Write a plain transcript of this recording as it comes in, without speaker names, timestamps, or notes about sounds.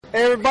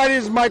Hey everybody,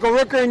 this is Michael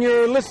Rooker and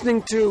you're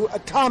listening to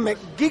Atomic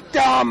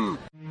Geekdom!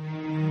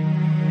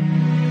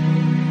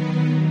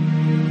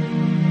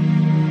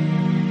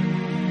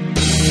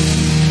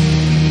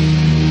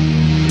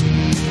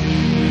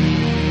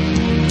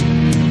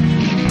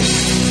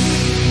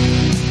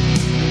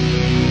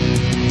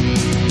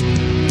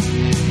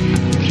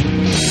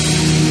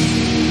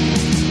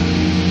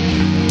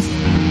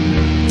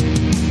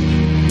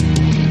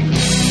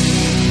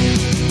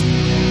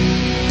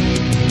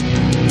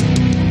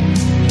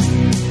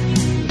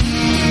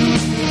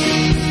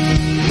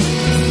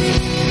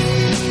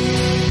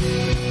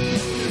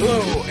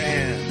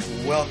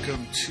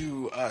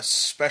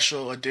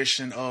 Special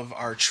edition of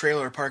our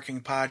Trailer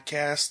Parking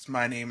Podcast.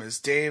 My name is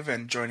Dave,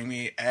 and joining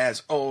me,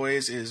 as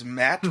always, is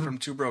Matt from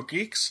Two Broke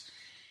Geeks.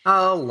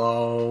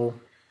 Hello.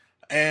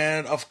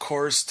 And, of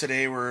course,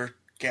 today we're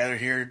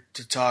gathered here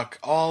to talk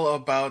all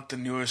about the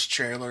newest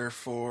trailer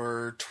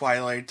for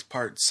Twilight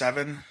Part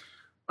 7.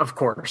 Of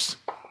course.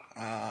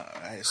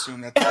 I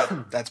assume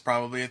that's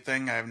probably a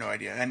thing. I have no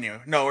idea. Anyway,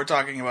 no, we're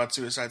talking about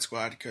Suicide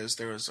Squad because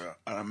there was an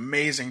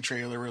amazing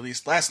trailer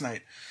released last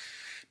night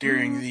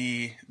during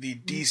the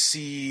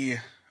DC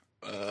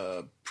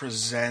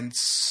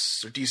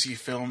presents, or DC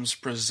Films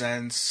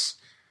presents,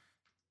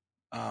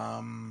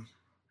 what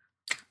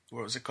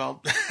was it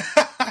called?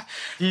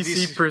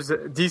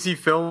 DC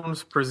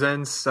Films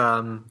presents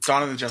Dawn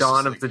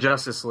of the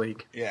Justice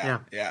League. Yeah.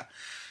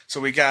 So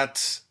we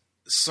got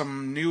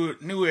some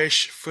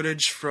newish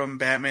footage from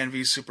Batman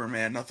v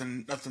Superman.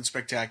 Nothing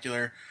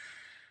spectacular.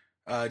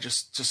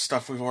 Just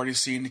stuff we've already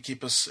seen to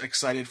keep us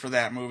excited for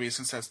that movie,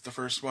 since that's the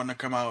first one to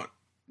come out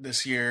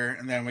this year.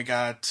 And then we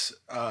got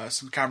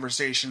some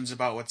conversations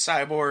about what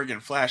Cyborg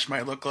and Flash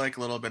might look like,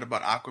 a little bit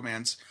about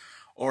Aquaman's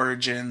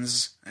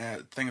origins,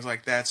 things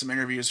like that. Some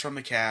interviews from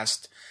the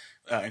cast,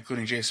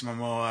 including Jason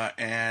Momoa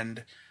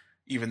and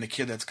even the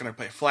kid that's going to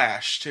play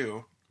Flash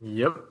too.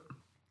 Yep.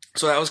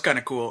 So that was kind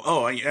of cool.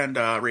 Oh, and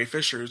Ray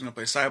Fisher, who's going to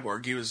play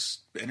Cyborg, he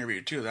was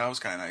interviewed too. That was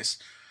kind of nice.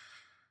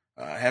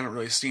 I haven't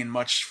really seen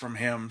much from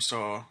him,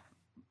 so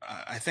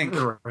I think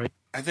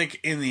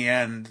in the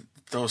end,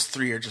 those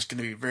three are just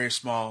going to be very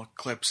small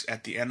clips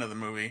at the end of the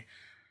movie.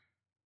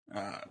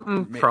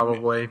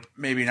 Probably.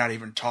 Maybe not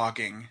even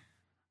talking.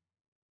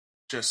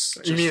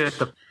 Just you mean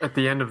at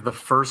the end of the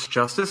first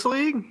Justice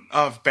League?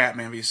 Of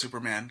Batman v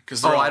Superman.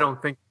 I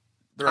don't think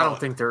they're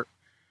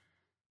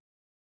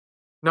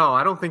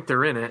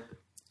in it.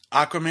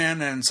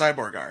 Aquaman and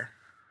Cyborg are.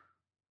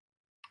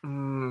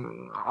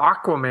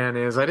 Aquaman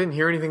is. I didn't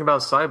hear anything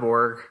about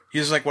Cyborg. He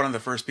was like one of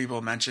the first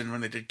people mentioned when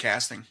they did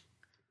casting.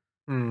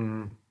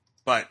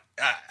 But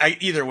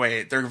either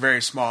way, they're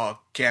very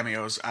small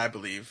cameos, I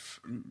believe.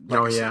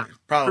 Probably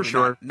for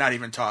sure. Not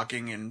even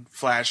talking, and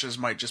Flashes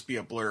might just be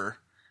a blur.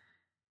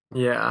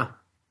 Yeah.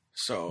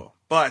 So,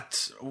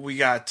 but we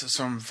got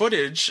some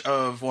footage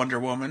of Wonder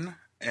Woman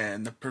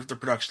and the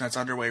production that's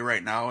underway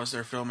right now as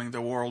they're filming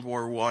the World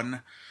War I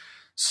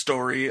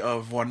story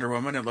of Wonder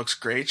Woman. It looks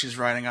great. She's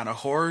riding on a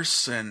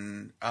horse,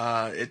 and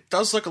it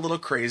does look a little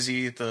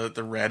crazy.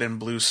 The red and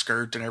blue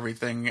skirt and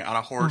everything on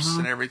a horse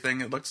and everything.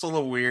 It looks a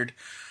little weird,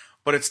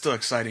 but it's still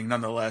exciting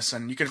nonetheless.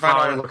 And you can find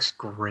out. It looks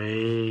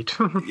great.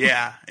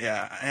 Yeah.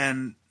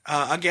 And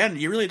again,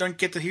 you really don't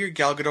get to hear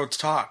Gal Gadot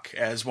talk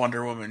as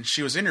Wonder Woman.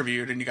 She was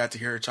interviewed, and you got to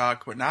hear her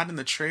talk, but not in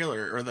the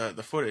trailer, or the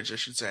footage, I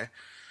should say.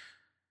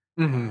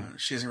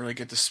 She doesn't really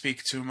get to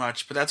speak too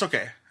much, but that's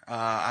okay.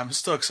 I'm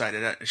still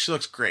excited. She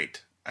looks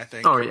great, I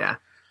think. Oh, yeah.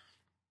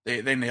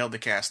 They nailed the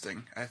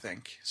casting, I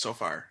think, so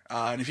far.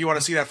 And if you want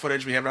to see that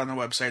footage, we have it on the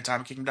website,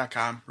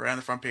 TomicKingdom.com, right on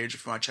the front page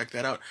if you want to check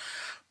that out.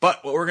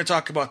 But what we're going to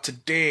talk about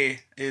today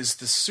is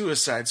the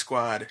Suicide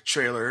Squad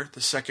trailer, the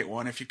second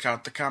one, if you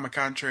count the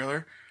Comic-Con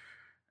trailer.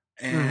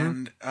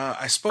 And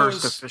I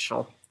suppose... First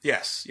official.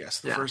 Yes,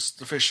 the first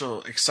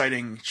official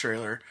exciting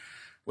trailer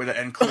where that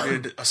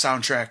included a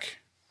soundtrack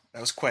that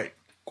was quite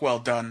well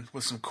done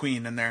with some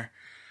Queen in there.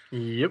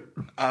 Yep.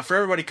 For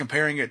everybody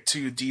comparing it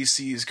to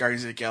DC's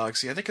Guardians of the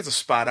Galaxy, I think it's a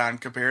spot-on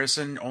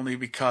comparison only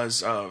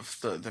because of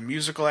the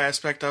musical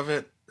aspect of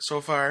it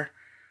so far.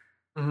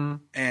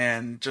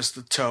 And just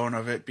the tone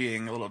of it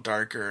being a little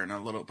darker and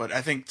but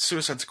I think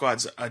Suicide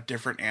Squad's a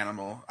different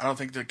animal. I don't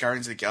think the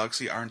Guardians of the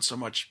Galaxy aren't so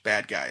much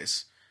bad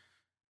guys.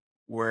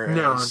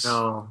 Whereas,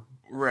 No.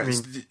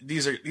 Whereas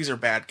these are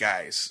bad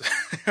guys.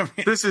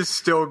 This is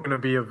still going to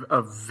be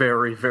a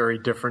very, very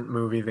different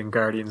movie than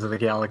Guardians of the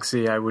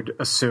Galaxy, I would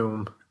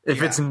assume.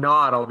 If it's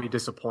not, I'll be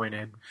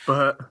disappointed.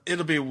 But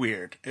it'll be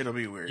weird.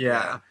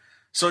 Yeah.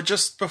 So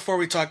just before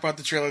we talk about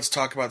the trailer, let's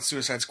talk about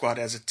Suicide Squad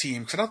as a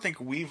team, because I don't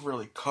think we've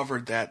really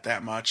covered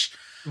that much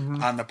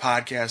on the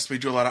podcast. We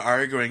do a lot of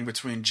arguing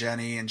between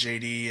Jenny and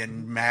JD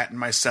and Matt and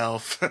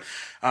myself.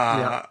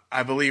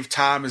 I believe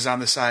Tom is on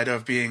the side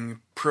of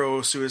being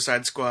pro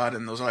Suicide Squad,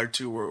 and those other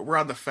two were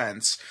on the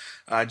fence.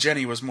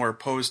 Jenny was more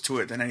opposed to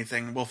it than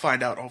anything. We'll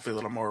find out hopefully a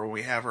little more when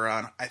we have her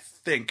on, I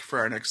think, for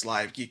our next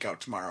live Geek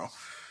Out tomorrow.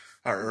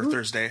 or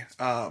Thursday.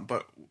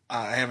 But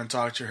I haven't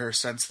talked to her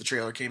since the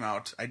trailer came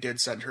out. I did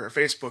send her a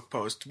Facebook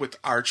post with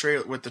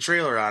the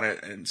trailer on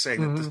it and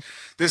saying that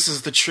this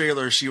is the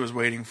trailer she was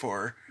waiting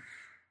for.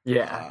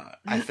 Yeah.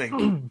 I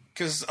think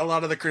because a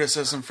lot of the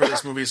criticism for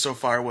this movie so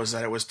far was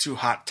that it was too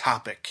hot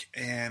topic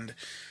and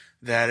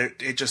that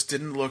it just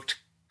didn't look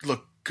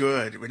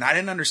good. I mean, I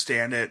didn't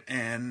understand it,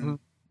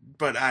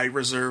 but I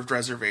reserved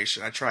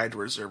reservation. I tried to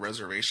reserve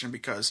reservation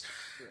because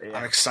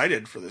I'm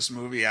excited for this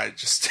movie. I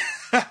just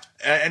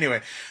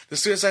anyway, the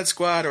Suicide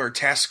Squad or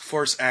Task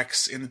Force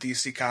X in the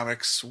DC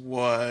Comics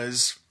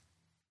was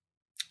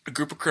a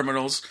group of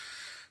criminals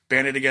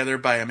banded together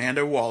by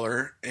Amanda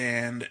Waller,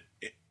 and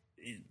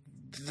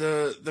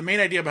the main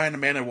idea behind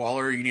Amanda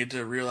Waller, you need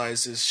to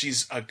realize, is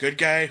she's a good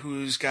guy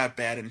who's got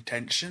bad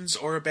intentions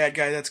or a bad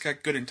guy that's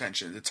got good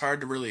intentions. It's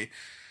hard to really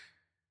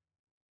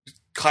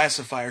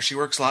classify her. She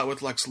works a lot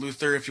with Lex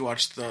Luthor if you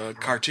watch the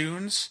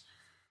cartoons,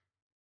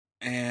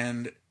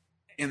 and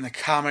in the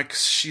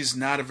comics she's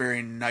not a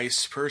very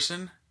nice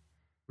person.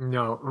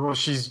 No, well,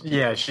 she's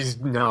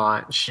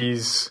not.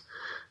 She's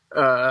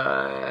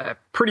a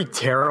pretty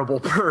terrible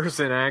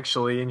person,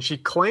 actually, and she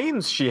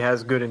claims she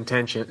has good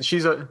intentions.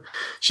 She's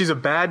a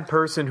bad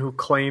person who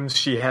claims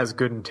she has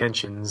good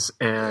intentions,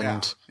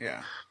 and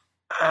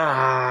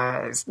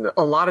a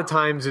lot of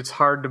times it's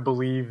hard to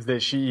believe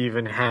that she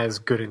even has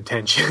good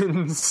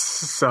intentions.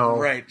 So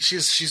right,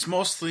 she's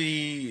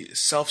mostly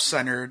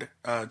self-centered,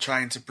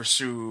 trying to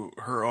pursue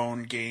her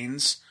own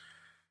gains,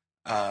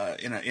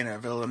 in a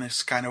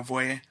villainous kind of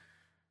way.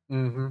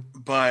 Mm-hmm.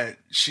 But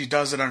she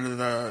does it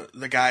under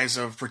the guise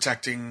of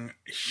protecting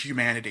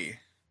humanity,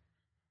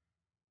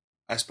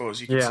 I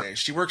suppose you could say.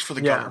 She works for the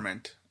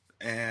government,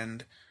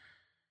 and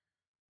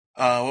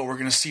what we're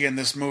going to see in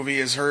this movie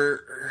is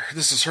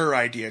this is her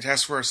idea.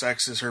 Task Force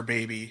X is her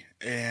baby,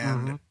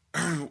 and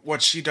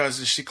what she does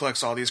is she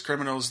collects all these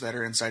criminals that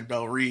are inside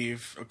Belle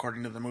Reve.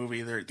 According to the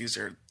movie,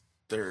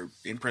 they're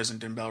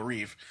imprisoned in Belle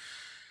Reve,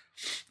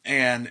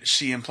 and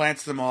she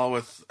implants them all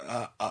with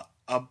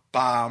a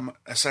bomb,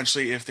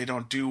 essentially, if they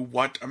don't do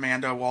what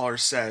Amanda Waller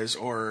says,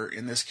 or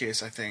in this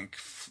case, I think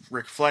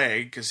Rick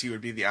Flag, because he would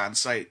be the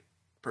on-site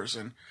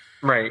person.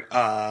 Right.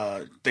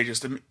 They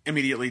just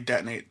immediately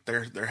detonate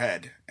their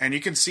head. And you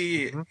can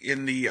see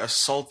in the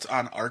Assault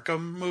on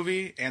Arkham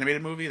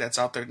animated movie that's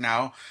out there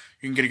now,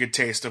 you can get a good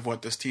taste of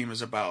what this team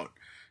is about.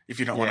 If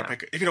you don't want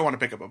to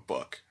pick up a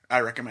book, I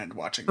recommend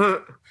watching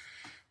it.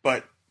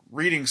 But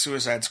reading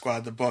Suicide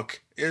Squad, the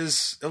book,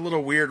 is a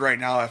little weird right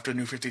now after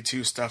New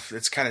 52 stuff.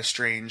 It's kind of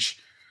strange.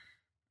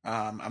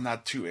 I'm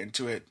not too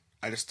into it.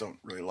 I just don't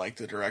really like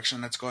the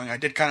direction that's going. I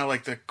did kind of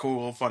like the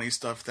cool, funny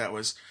stuff that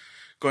was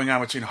going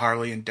on between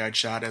Harley and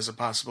Deadshot as a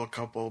possible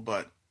couple,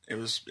 but it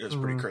was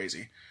pretty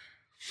crazy.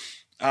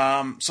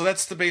 So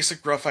that's the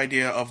basic rough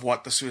idea of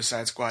what the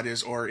Suicide Squad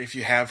is, or if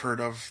you have heard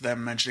of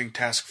them mentioning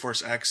Task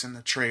Force X in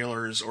the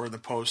trailers or the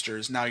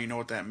posters, now you know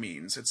what that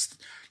means.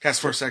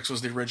 Task Force X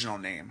was the original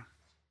name.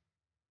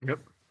 Yep.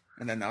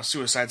 And then now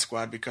Suicide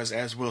Squad, because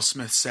as Will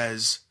Smith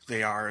says,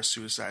 they are a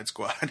Suicide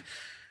Squad.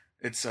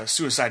 It's a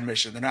suicide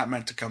mission. They're not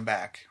meant to come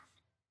back.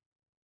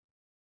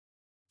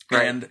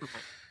 Right.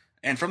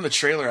 And from the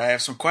trailer, I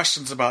have some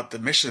questions about the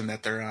mission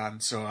that they're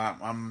on. So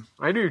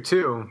I do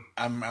too.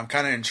 I'm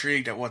kind of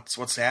intrigued at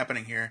what's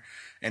happening here,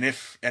 and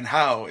if and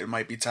how it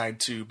might be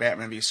tied to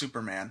Batman v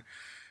Superman.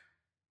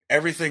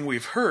 Everything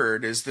we've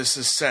heard is this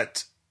is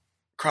set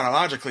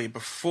chronologically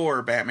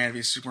before Batman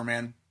v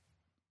Superman.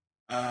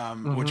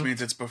 Which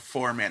means it's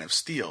before Man of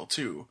Steel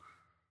too.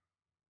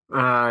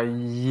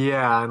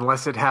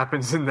 Unless it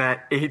happens in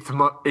that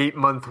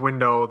 8-month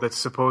window that's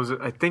supposed.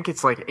 I think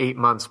it's like 8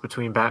 months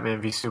between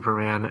Batman v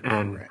Superman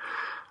and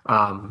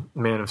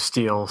Man of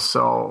Steel.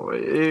 So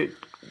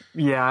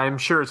I'm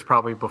sure it's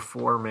probably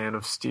before Man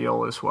of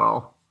Steel as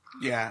well.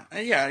 Yeah,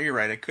 you're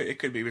right. It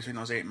could be between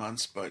those 8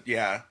 months, but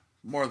yeah,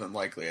 more than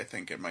likely, I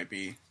think it might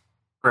be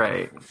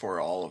right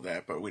for all of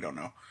that, but we don't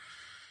know.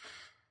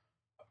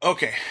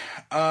 Okay,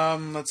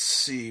 let's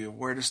see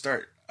where to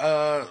start.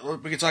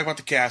 We can talk about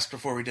the cast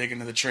before we dig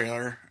into the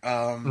trailer.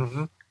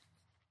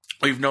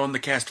 We've known the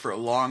cast for a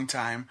long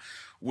time.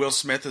 Will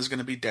Smith is going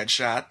to be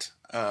Deadshot.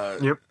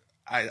 Yep.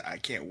 I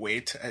can't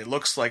wait. It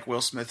looks like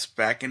Will Smith's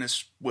back in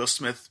his Will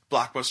Smith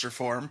blockbuster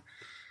form.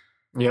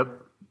 Yep.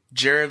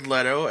 Jared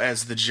Leto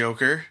as the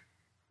Joker.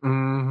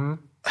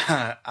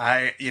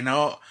 I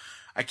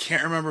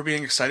can't remember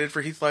being excited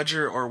for Heath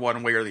Ledger or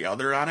one way or the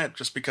other on it,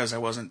 just because I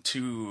wasn't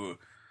too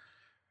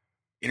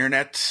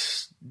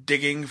internet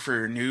digging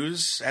for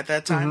news at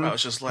that time. I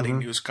was just letting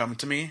news come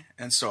to me,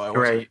 and so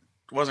I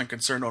wasn't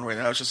concerned one way or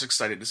the other. I was just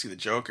excited to see the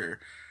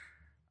Joker.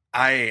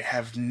 I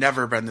have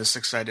never been this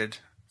excited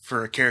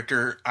for a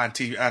character on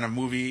TV, on a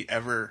movie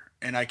ever,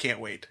 and I can't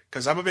wait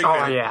because I'm a big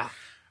fan.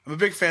 I'm a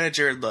big fan of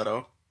Jared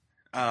Leto.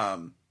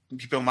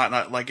 People might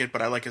not like it,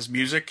 but I like his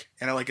music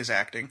and I like his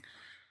acting,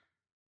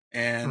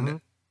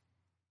 and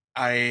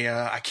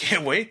I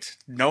can't wait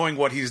knowing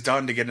what he's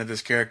done to get into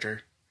this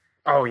character.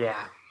 Oh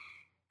yeah.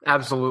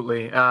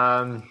 Absolutely.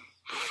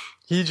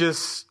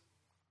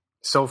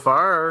 so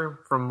far,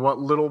 from what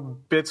little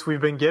bits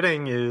we've been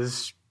getting,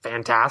 is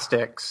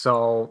fantastic.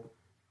 So,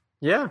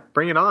 yeah,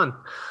 bring it on.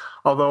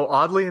 Although,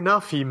 oddly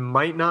enough, he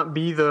might not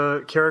be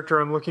the character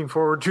I'm looking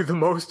forward to the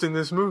most in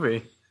this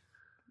movie.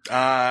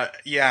 We'll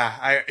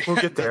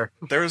get there.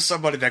 There was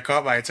somebody that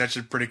caught my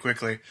attention pretty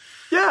quickly.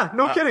 Yeah,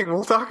 no kidding.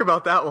 We'll talk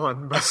about that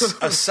one.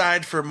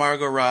 Aside for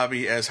Margot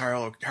Robbie as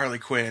Harley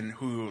Quinn,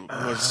 who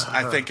was,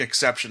 I think,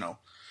 exceptional.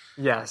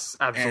 Yes,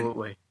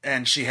 absolutely.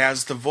 And she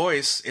has the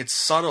voice. It's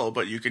subtle,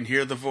 but you can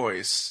hear the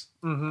voice.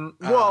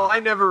 Mm-hmm. Well,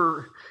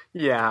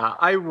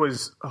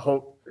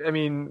 I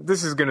mean,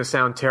 this is going to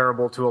sound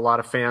terrible to a lot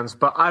of fans,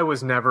 but I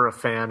was never a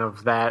fan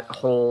of that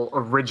whole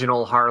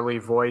original Harley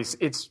voice.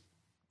 It's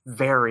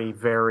very,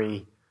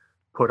 very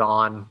put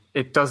on.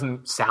 It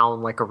doesn't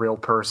sound like a real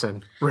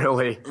person,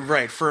 really.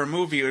 Right. For a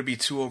movie, it would be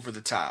too over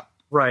the top.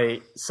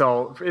 Right.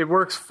 So it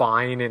works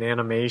fine in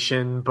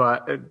animation,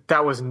 but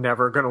that was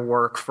never going to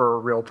work for a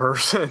real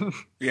person.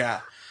 Yeah.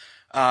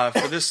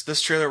 For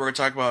this trailer we're going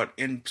to talk about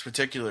in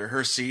particular,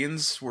 her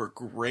scenes were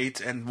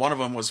great, and one of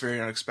them was very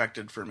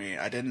unexpected for me.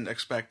 I didn't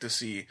expect to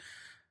see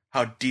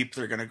how deep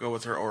they're going to go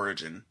with her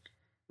origin.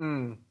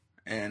 Or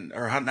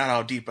not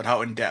how deep, but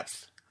how in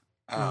depth.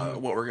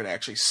 What we're going to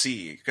actually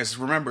see. Because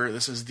remember,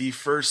 this is the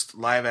first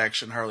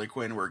live-action Harley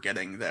Quinn we're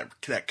getting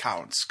that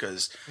counts.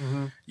 Because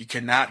you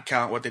cannot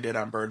count what they did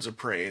on Birds of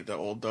Prey, the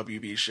old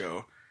WB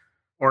show.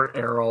 Or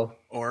Arrow.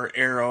 Or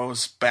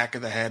Arrow's back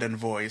of the head and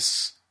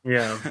voice.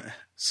 Yeah.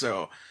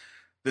 So,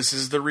 this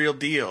is the real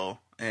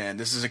deal. And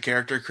this is a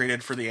character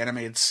created for the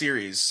animated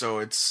series. So,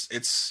 it's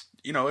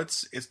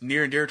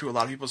near and dear to a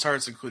lot of people's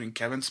hearts, including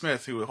Kevin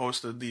Smith, who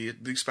hosted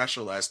the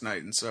special last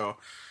night. And so,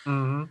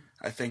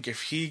 I think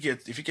if you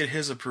get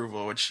his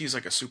approval, which he's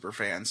like a super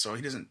fan, so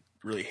he doesn't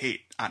really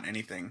hate on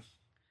anything.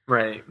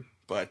 Right.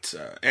 But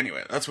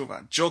anyway, let's move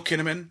on. Joel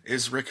Kinnaman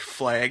is Rick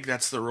Flag.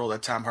 That's the role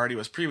that Tom Hardy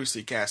was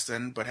previously cast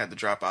in, but had to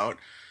drop out.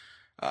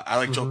 I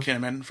like Joel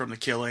Kinnaman from The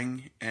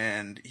Killing,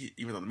 and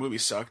even though the movie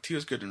sucked, he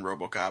was good in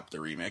RoboCop, the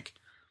remake.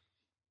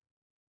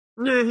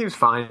 Yeah, he was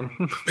fine.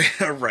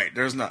 Right,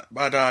 there's not.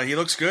 But he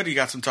looks good. He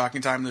got some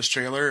talking time in this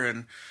trailer,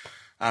 and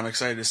I'm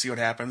excited to see what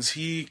happens.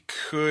 He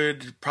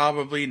could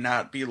probably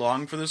not be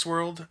long for this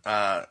world.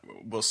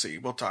 We'll see.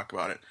 We'll talk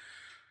about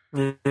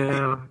it.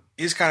 Yeah.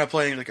 He's kind of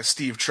playing like a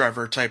Steve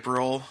Trevor type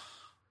role.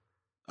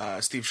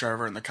 Steve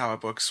Trevor in the comic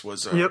books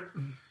was... Yep.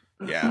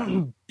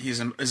 Yeah, he's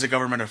a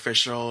government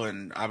official,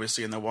 and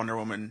obviously in the Wonder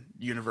Woman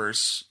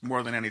universe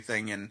more than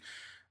anything, and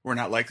we're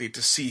not likely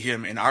to see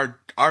him in our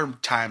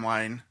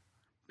timeline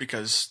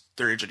because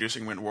they're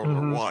introducing him in World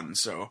War One.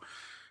 So,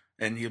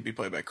 and he'll be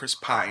played by Chris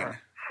Pine.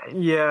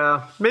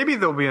 Yeah, maybe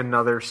there'll be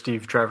another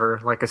Steve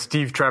Trevor, like a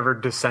Steve Trevor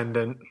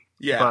descendant.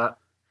 Yeah, but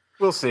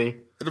we'll see.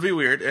 It'll be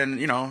weird,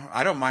 and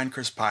I don't mind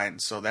Chris Pine.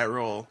 So that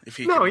role,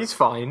 he's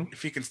fine.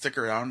 If he can stick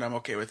around, I'm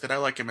okay with it. I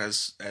like him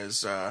as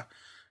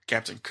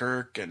Captain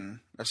Kirk, and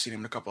I've seen him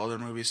in a couple other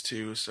movies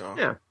too.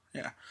 So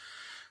yeah.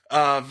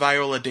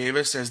 Viola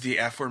Davis as the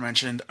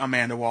aforementioned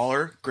Amanda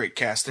Waller, great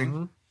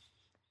casting.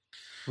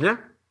 Yeah.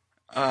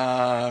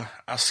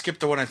 I'll skip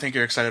the one I think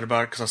you're excited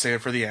about because I'll save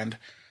it for the end.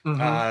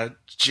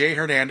 Jay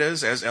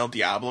Hernandez as El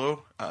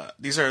Diablo.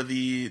 These are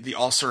the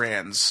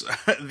all-Sarans,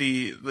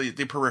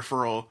 the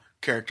peripheral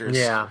characters.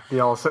 Yeah,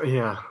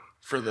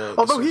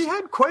 Although he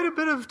had quite a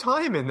bit of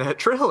time in that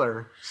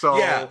trailer. So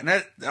yeah,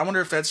 and I wonder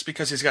if that's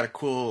because he's got a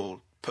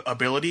cool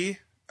ability.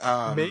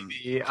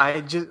 Maybe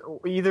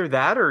either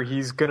that or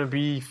he's gonna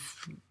be.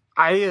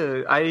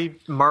 I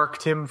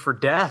marked him for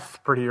death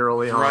pretty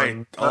early on.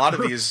 Right, a lot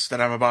of these that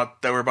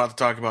we're about to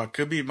talk about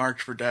could be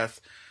marked for death.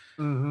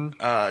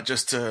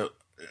 Just to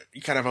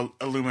kind of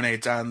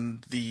illuminate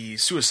on the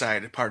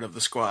suicide part of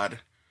the squad.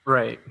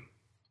 Right.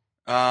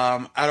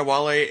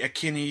 Adewale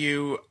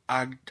Akiniyu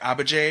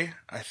Abaje.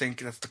 I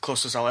think that's the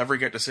closest I'll ever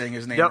get to saying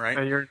his name right.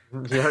 And you're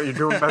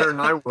doing better than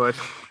I would.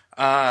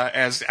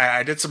 As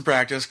I did some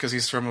practice because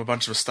he's from a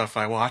bunch of stuff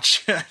I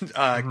watch.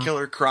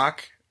 Killer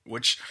Croc,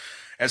 which,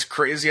 as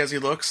crazy as he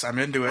looks, I'm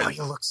into it. Oh,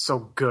 he looks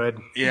so good.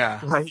 Yeah.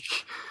 Like,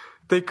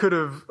 they could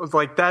have,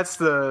 like, that's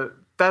the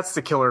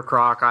Killer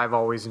Croc I've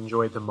always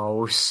enjoyed the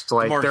most.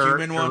 Like, the more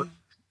human one?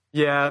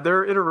 Yeah, there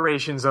are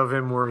iterations of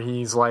him where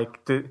he's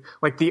like the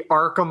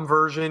Arkham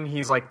version.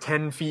 He's like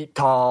 10 feet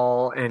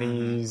tall, and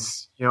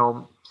he's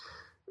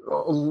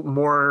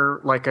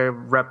more like a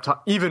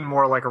reptile, even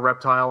more like a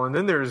reptile. And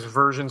then there's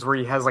versions where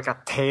he has like a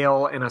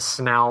tail and a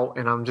snout,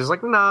 and I'm just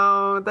like,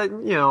 no,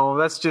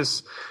 that's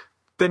just.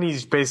 Then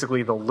he's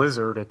basically the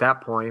lizard at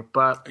that point.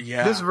 But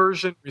this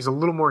version, he's a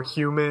little more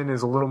human,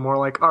 is a little more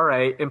like, all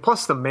right. And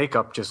plus the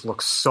makeup just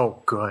looks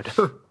so good.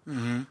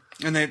 And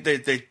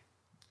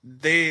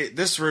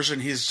this version,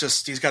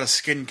 he's got a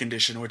skin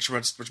condition, which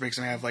makes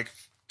him have like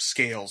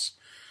scales.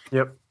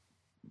 Yep.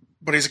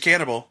 But he's a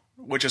cannibal,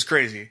 which is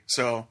crazy.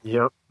 So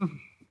yep.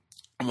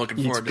 I'm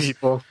looking forward to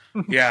people.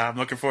 Yeah, I'm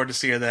looking forward to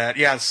seeing that.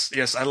 Yes,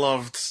 I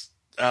loved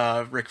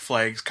Rick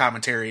Flag's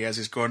commentary as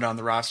he's going down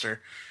the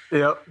roster.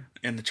 Yep.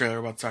 In the trailer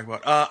we're about to talk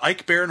about.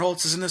 Ike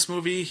Barinholtz is in this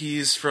movie.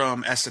 He's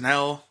from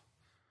SNL.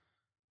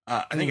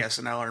 I think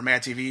SNL or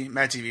Mad TV.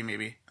 Mad TV,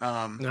 maybe.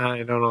 I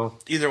don't know.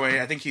 Either way,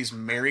 I think he's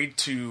married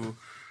to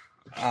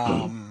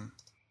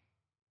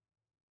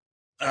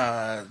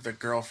the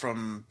girl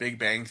from not Big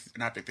Bang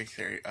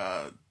Theory.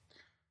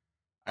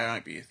 I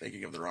might be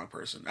thinking of the wrong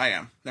person. I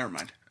am. Never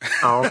mind.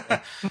 Oh,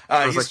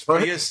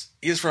 he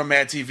is from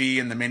Mad TV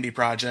and the Mindy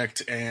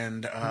Project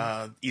and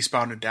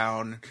Eastbound and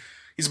Down.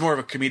 He's more of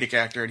a comedic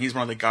actor, and he's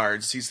one of the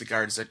guards. He's the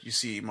guards that you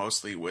see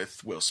mostly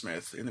with Will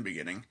Smith in the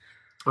beginning.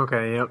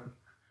 Okay, yep.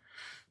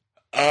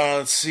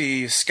 Let's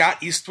see.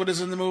 Scott Eastwood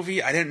is in the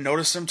movie. I didn't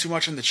notice him too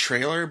much in the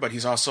trailer, but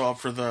he's also up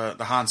for the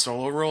Han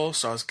Solo role,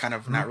 so I was kind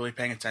of not really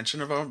paying attention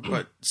to him.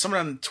 But someone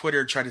on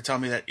Twitter tried to tell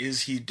me that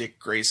is he Dick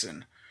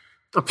Grayson?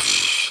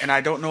 And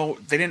I don't know.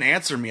 They didn't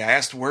answer me. I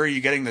asked, where are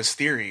you getting this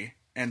theory?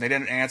 And they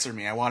didn't answer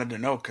me. I wanted to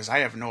know because I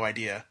have no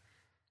idea.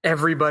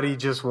 Everybody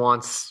just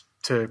wants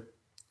to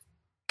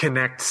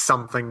connect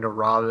something to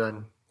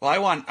Robin. Well,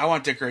 I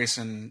want Dick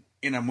Grayson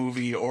in a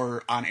movie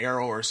or on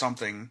Arrow or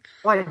something.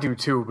 Well, I do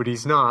too, but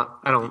he's not.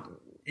 I don't.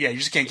 Yeah, you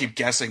just can't keep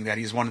guessing that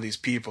he's one of these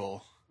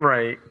people.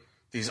 Right.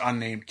 These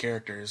unnamed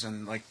characters.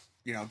 And,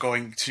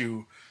 going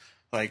to,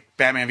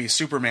 Batman v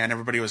Superman,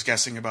 everybody was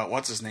guessing about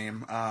what's his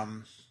name?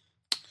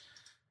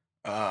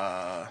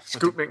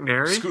 Scoot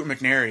McNairy? Scoot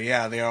McNairy,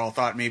 yeah. They all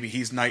thought maybe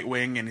he's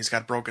Nightwing and he's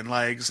got broken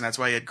legs and that's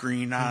why he had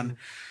green on. Mm-hmm.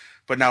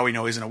 But now we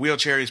know he's in a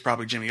wheelchair. He's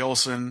probably Jimmy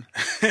Olsen.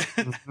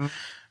 Mm-hmm.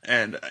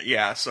 And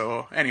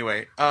so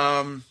anyway,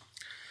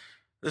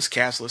 this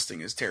cast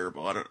listing is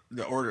terrible. I don't,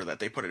 the order that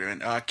they put it in.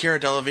 Cara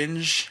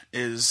Delevingne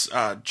is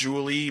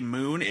Julie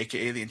Moon,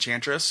 aka the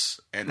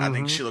Enchantress, and I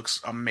think she looks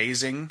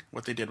amazing.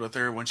 What they did with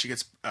her when she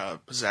gets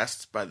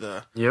possessed by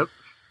the. Yep.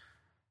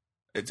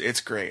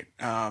 It's great.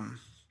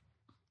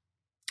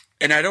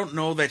 And I don't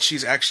know that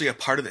she's actually a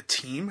part of the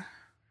team.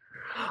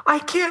 I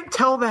can't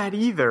tell that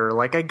either.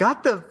 I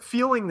got the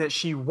feeling that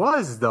she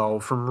was, though,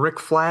 from Rick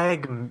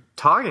Flag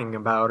talking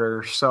about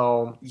her.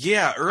 So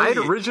yeah, I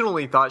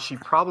originally thought she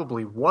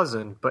probably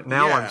wasn't, but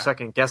now I'm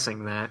second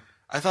guessing that.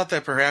 I thought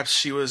that perhaps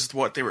she was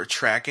what they were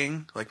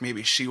tracking.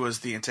 Maybe she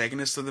was the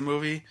antagonist of the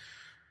movie.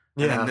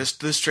 Yeah. And in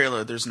this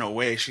trailer, there's no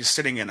way. She's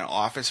sitting in an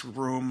office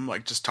room,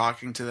 just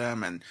talking to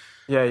them, and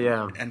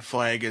and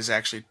Flag is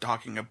actually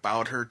talking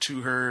about her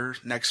to her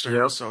next to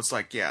her. So it's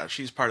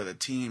she's part of the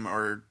team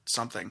or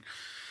something.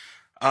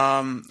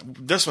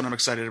 This one I'm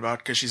excited about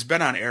because she's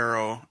been on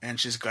Arrow and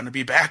she's going to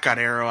be back on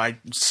Arrow. I'm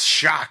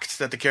shocked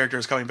that the character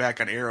is coming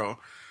back on Arrow.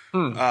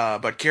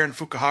 But Karen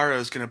Fukuhara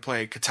is going to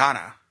play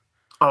Katana.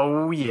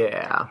 Oh,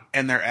 yeah.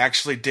 And they're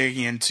actually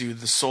digging into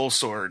the Soul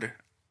Sword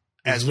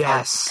as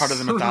part of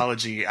the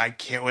mythology. I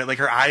can't wait.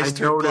 Her eyes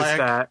turn black. I noticed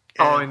that.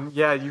 And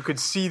you could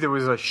see there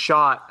was a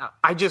shot.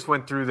 I just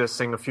went through this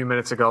thing a few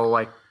minutes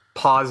ago,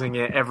 pausing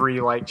it every,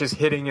 just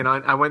hitting it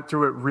on. I went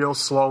through it real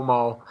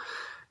slow-mo.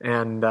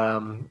 And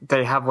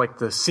they have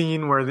the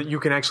scene where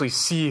you can actually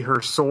see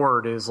her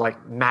sword is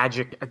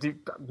magicking,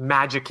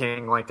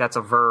 that's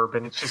a verb,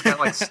 and it's just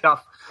got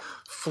stuff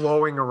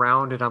flowing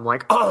around it. I'm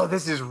like, oh,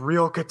 this is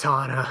real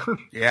Katana.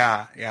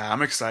 yeah,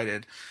 I'm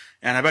excited,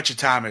 and I bet you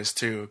Tom is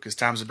too, because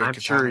Tom's a big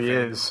Katana sure he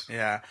fan. is.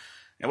 Yeah,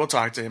 and we'll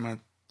talk to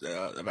him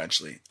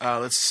eventually.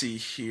 Let's see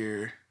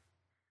here.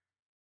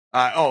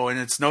 And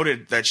it's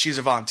noted that she's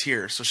a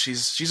volunteer, so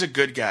she's a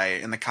good guy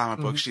in the comic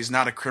book. She's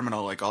not a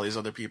criminal like all these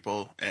other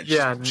people. And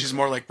she's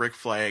more like Rick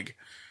Flag.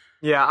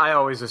 Yeah, I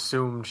always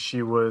assumed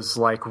she was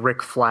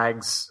Rick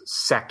Flag's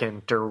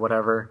second or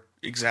whatever.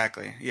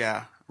 Exactly.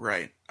 Yeah,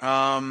 right.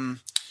 They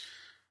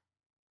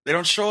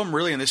don't show him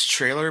really in this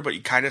trailer, but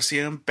you kind of see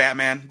him. Ben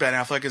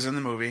Affleck is in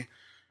the movie.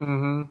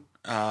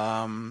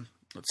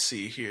 Let's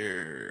see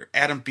here.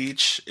 Adam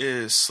Beach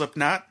is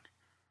Slipknot.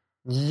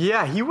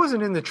 Yeah, he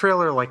wasn't in the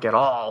trailer at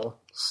all.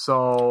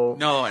 So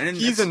no, and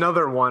he's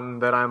another one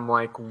that I'm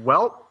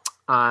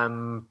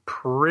I'm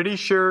pretty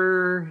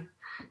sure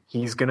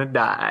he's gonna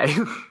die.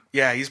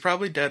 Yeah, he's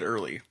probably dead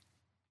early.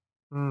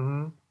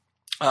 Common,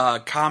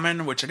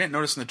 which I didn't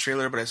notice in the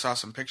trailer, but I saw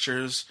some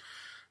pictures.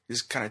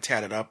 He's kind of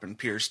tatted up and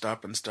pierced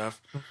up and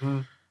stuff.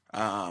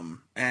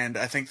 And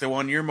I think the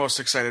one you're most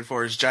excited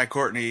for is Jai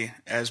Courtney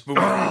as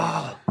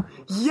Boomerang.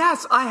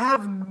 Yes, I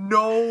have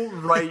no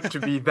right to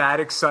be that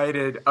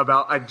excited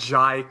about a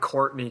Jai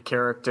Courtney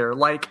character.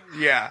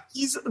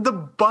 He's the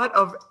butt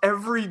of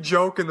every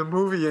joke in the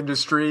movie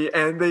industry,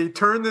 and they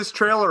turn this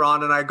trailer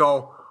on, and I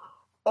go,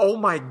 oh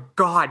my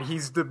god,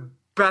 he's the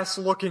best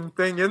looking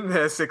thing in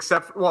this,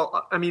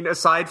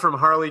 aside from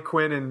Harley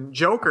Quinn and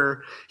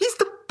Joker, he's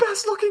the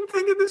best looking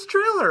thing in this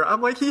trailer.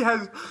 I'm he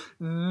has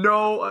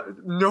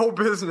no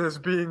business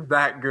being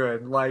that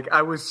good.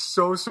 I was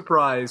so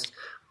surprised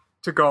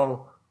to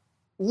go,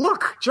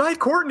 look, Jai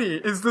Courtney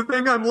is the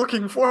thing I'm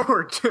looking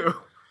forward to.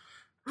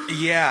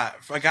 Yeah,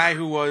 a guy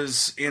who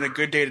was in A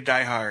Good Day to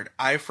Die Hard,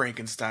 I,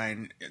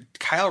 Frankenstein,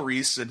 Kyle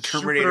Reese in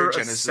Terminator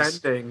Genesis.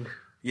 Ascending.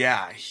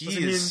 Yeah,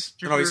 he's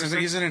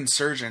an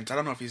Insurgent. I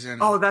don't know if he's in.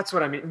 Oh, that's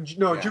what I mean.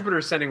 No, yeah. Jupiter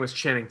Ascending was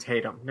Channing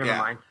Tatum. Never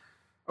mind.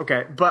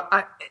 Okay, but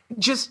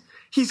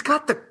he's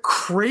got the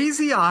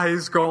crazy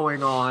eyes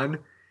going on.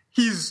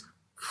 He's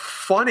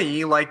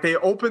funny. Like they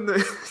open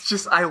the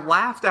just I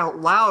laughed out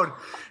loud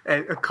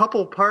at a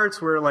couple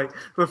parts where like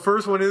the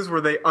first one is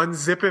where they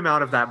unzip him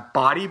out of that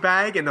body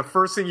bag, and the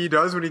first thing he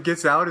does when he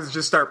gets out is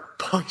just start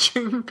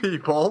punching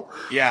people.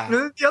 Yeah. And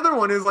then the other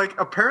one is like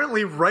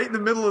apparently right in the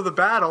middle of the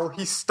battle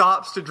he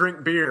stops to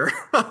drink beer.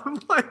 I'm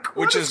like,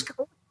 which is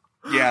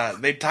yeah,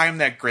 they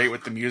timed that great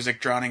with the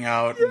music drowning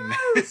out.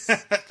 Yes.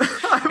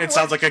 And it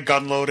sounds like a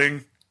gun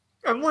loading.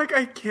 I'm like,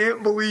 I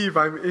can't believe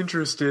I'm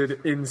interested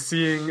in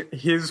seeing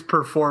his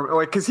perform.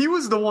 Like, because he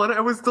was the one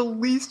I was the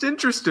least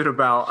interested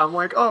about. I'm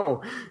like,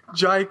 oh,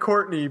 Jai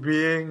Courtney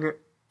being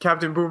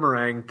Captain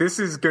Boomerang, this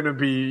is going to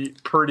be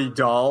pretty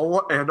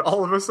dull. And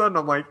all of a sudden,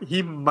 I'm like,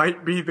 he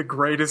might be the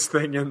greatest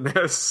thing in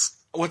this.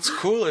 What's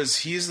cool is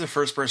he's the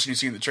first person you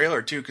see in the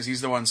trailer, too, because he's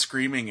the one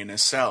screaming in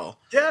his cell.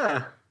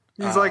 Yeah.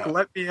 He's like,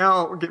 let me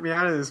out, get me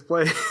out of this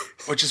place.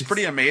 Which is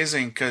pretty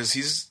amazing because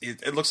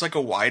it looks like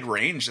a wide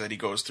range that he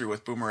goes through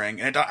with Boomerang.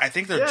 And I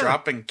think they're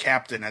dropping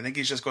Captain. I think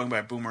he's just going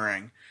by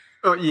Boomerang.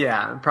 Oh,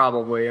 yeah,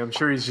 probably. I'm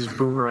sure he's just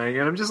Boomerang.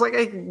 And I'm just like,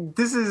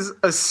 this is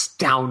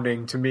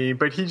astounding to me,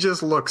 but he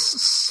just looks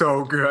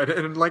so good.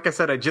 And like I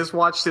said, I just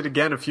watched it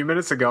again a few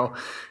minutes ago,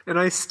 and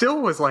I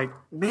still was like,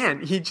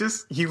 man, he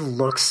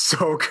looks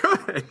so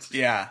good.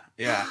 Yeah.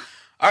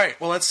 All right,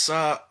 well, let's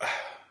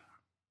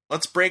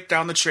break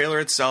down the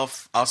trailer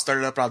itself. I'll start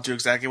it up. I'll do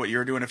exactly what you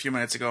were doing a few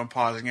minutes ago and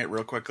pausing it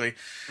real quickly.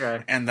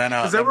 Okay. And then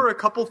because there were a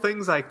couple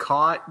things I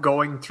caught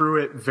going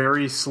through it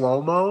very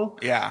slow-mo.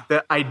 Yeah.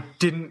 That I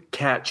didn't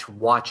catch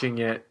watching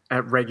it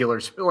at regular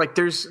speed. Like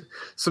there's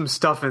some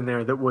stuff in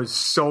there that was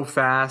so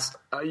fast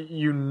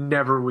you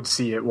never would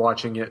see it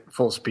watching it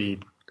full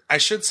speed. I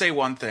should say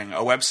one thing. A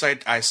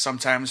website I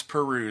sometimes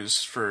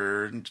peruse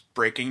for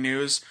breaking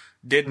news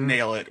did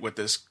nail it with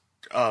this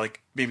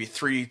like maybe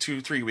 3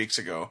 weeks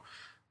ago.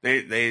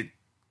 They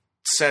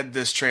said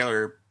this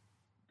trailer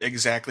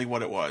exactly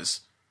what it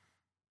was.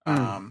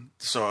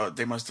 So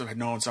they must have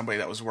known somebody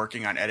that was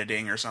working on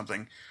editing or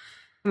something.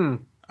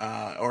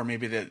 Or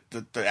maybe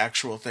the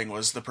actual thing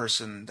was the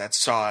person that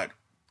saw it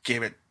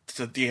gave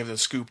the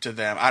scoop to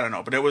them. I don't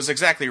know, but it was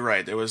exactly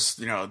right. It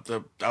was,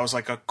 I was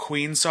like, a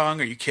Queen song.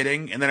 Are you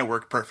kidding? And then it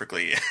worked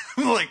perfectly.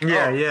 I'm like,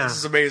 this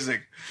is amazing.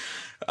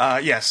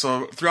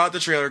 So throughout the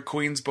trailer,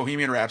 Queen's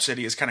Bohemian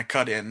Rhapsody is kind of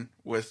cut in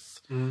with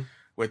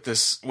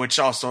this, which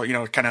also,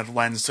 kind of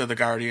lends to the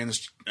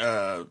Guardians,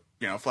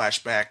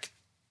 flashback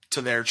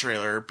to their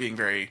trailer being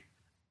very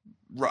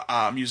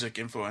music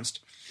influenced.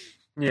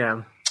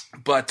 Yeah.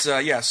 But,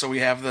 so we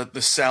have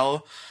the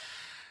cell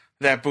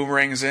that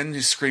Boomerang's in,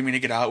 who's screaming to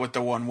get out with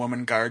the one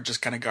woman guard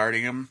just kind of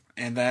guarding him.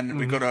 And then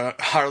we go to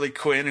Harley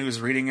Quinn, who's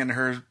reading in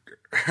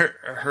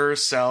her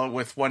cell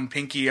with one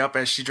pinky up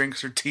as she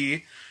drinks her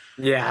tea.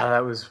 Yeah,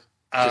 that was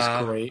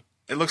just great.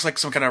 It looks like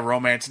some kind of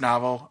romance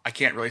novel. I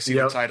can't really see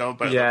the title,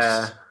 but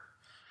it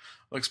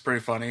looks pretty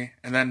funny.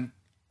 And then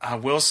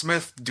Will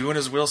Smith doing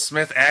his Will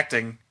Smith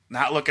acting,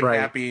 not looking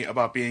happy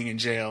about being in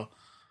jail.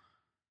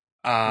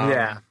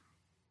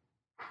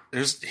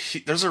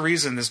 There's a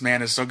reason this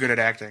man is so good at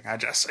acting.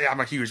 I'm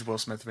a huge Will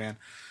Smith fan.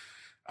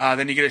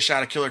 Then you get a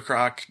shot of Killer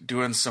Croc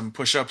doing some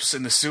push-ups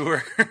in the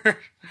sewer.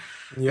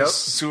 Yep.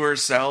 Sewer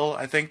cell,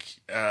 I think.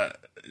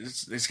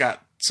 He's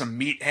got some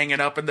meat hanging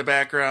up in the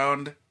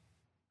background.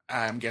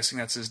 I'm guessing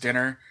that's his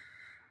dinner.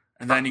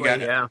 And then you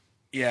got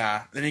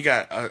then you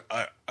got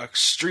a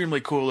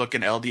extremely cool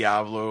looking El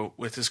Diablo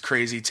with his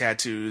crazy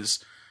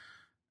tattoos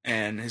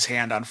and his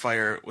hand on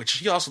fire, which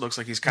he also looks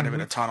like he's kind of in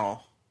a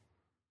tunnel.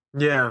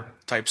 Yeah.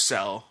 Type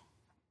cell.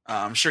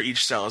 I'm sure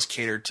each cell is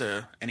catered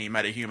to any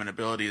metahuman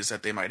abilities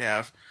that they might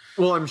have.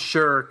 Well, I'm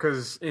sure,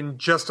 because in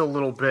just a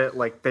little bit,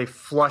 like, they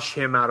flush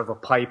him out of a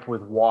pipe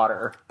with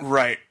water.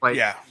 Right. Like,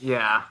 yeah.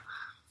 Yeah.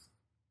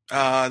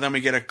 Then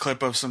we get a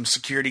clip of some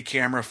security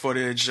camera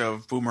footage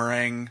of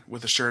Boomerang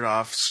with the shirt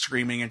off,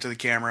 screaming into the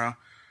camera.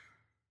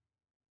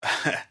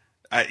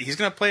 He's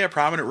going to play a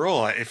prominent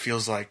role, it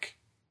feels like.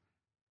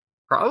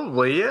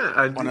 Probably,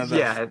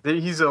 yeah.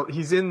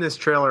 He's in this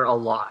trailer a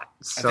lot.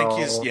 So. I think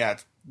he's,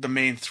 the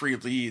main three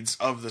leads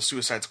of the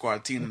Suicide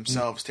Squad team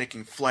themselves,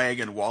 taking Flag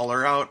and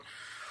Waller out,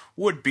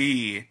 would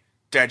be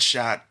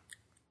Deadshot,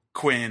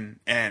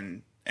 Quinn,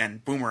 and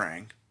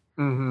Boomerang.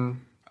 Mm-hmm.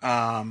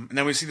 And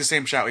then we see the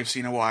same shot we've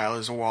seen a while,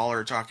 is a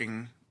Waller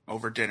talking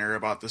over dinner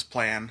about this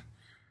plan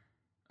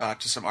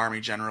to some army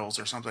generals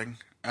or something.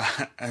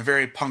 A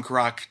very punk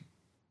rock,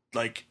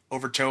 like,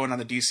 overtone on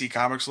the DC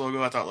Comics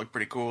logo I thought looked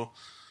pretty cool.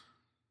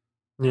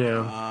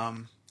 Yeah.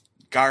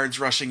 Guards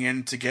rushing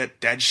in to get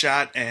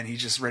Deadshot, and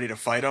he's just ready to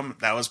fight him.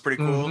 That was pretty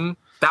cool. And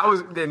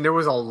there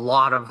was a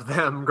lot of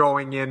them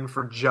going in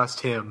for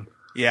just him.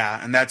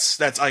 Yeah, and that's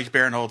Ike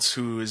Barinholtz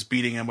who is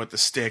beating him with the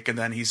stick, and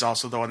then he's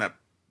also the one that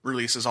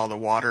releases all the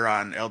water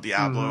on El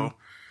Diablo.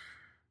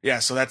 Yeah,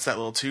 so that's that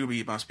little tube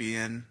he must be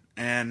in.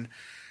 And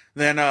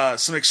then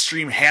some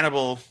extreme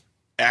Hannibal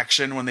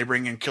action when they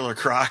bring in Killer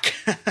Croc.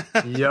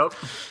 Yep.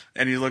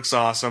 And he looks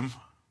awesome.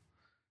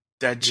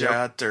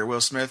 Deadshot or Will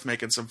Smith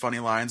making some funny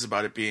lines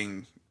about it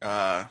being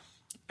I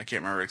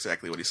can't remember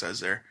exactly what he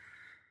says there.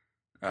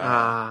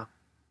 But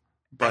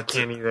I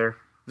can't either.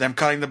 them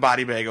cutting the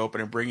body bag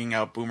open and bringing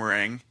out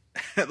Boomerang,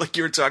 like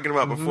you were talking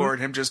about before,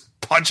 and him just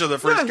punching the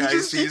first guy he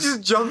sees. He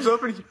just jumps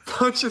up and he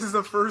punches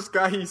the first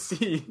guy he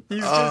sees.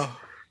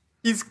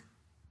 He's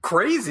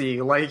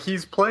crazy. Like,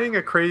 he's playing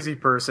a crazy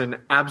person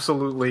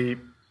absolutely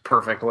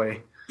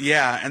perfectly.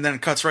 Yeah, and then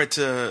it cuts right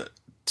to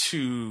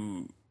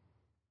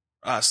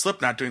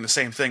Slipknot doing the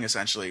same thing,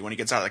 essentially. When he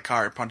gets out of the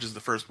car, punches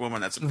the first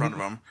woman that's in front of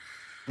him.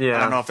 Yeah.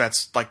 I don't know if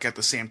that's like at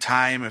the same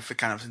time, if it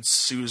kind of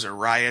ensues a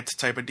riot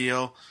type of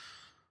deal.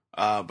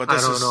 But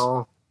this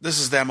this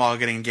is them all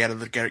getting gathered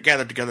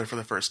together for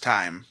the first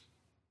time,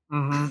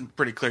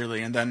 pretty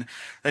clearly. And then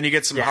you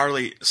get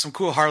some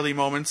cool Harley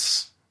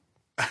moments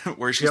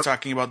where she's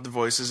talking about the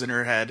voices in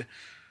her head.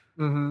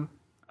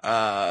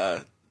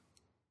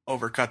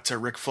 Overcut to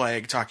Rick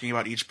Flag talking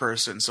about each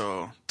person.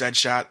 So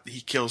Deadshot,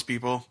 he kills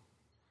people.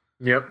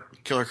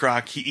 Yep. Killer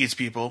Croc, he eats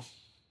people.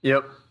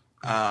 Yep.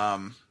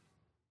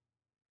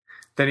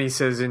 Then he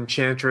says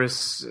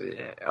Enchantress.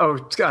 El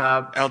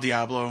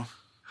Diablo.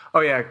 Oh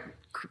yeah,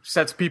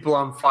 sets people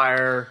on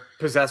fire,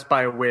 possessed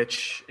by a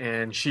witch,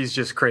 and she's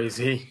just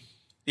crazy.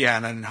 Yeah,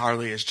 and then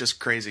Harley is just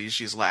crazy.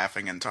 She's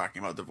laughing and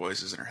talking about the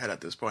voices in her head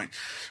at this point,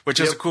 which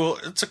is a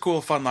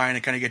cool, fun line.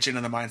 It kind of gets you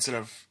into the mindset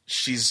of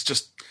she's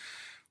just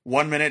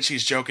 1 minute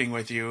she's joking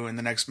with you, and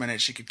the next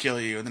minute she could kill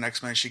you, and the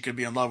next minute she could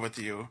be in love with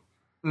you.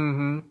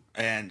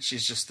 And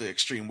she's just the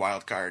extreme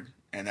wild card.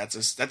 And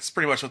that's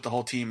pretty much what the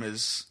whole team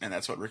is, and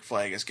that's what Rick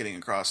Flag is getting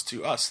across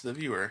to us, the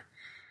viewer.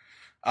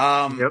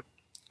 And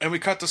we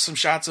cut to some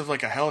shots of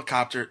like a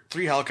helicopter,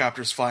 3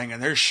 helicopters flying,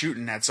 and they're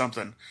shooting at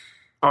something.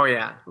 Oh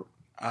yeah.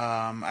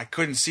 I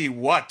couldn't see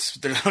what.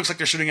 It looks like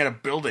they're shooting at a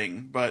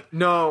building, but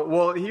no.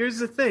 Well, here's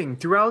the thing: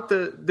 throughout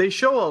they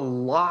show a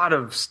lot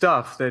of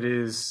stuff that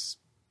is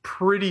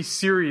pretty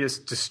serious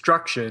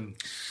destruction.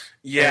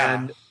 Yeah,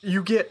 and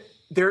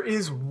there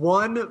is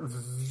one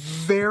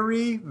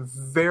very,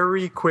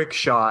 very quick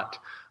shot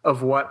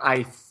of what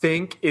I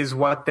think is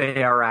what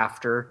they are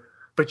after,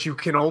 but you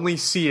can only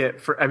see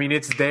it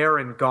it's there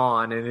and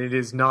gone, and it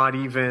is not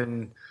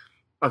even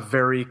a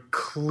very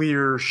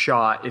clear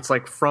shot. It's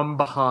like from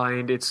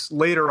behind. It's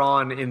later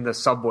on in the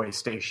subway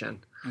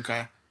station.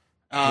 Okay.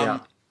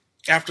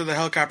 After the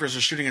helicopters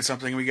are shooting at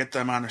something, we get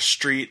them on a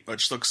street,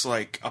 which looks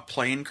like a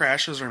plane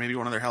crashes, or maybe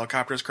one of their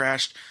helicopters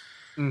crashed.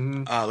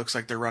 Looks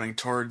like they're running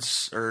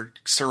towards or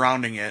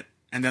surrounding it,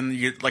 and then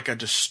you get like a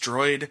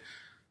destroyed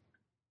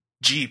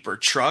Jeep or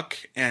truck,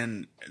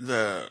 and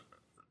the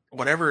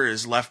whatever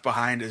is left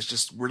behind is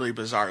just really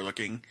bizarre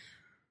looking.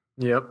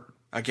 Yep.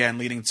 Again,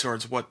 leading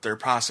towards what they're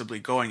possibly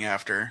going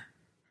after.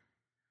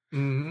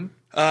 Then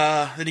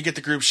you get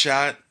the group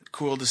shot.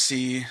 Cool to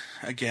see.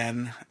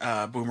 Again,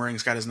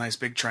 Boomerang's got his nice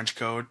big trench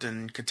coat,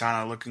 and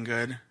Katana looking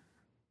good.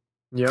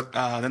 Yep.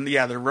 Then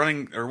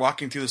they're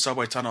walking through the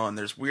subway tunnel, and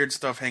there's weird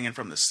stuff hanging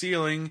from the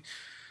ceiling,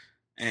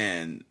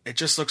 and it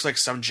just looks like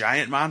some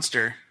giant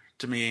monster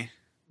to me.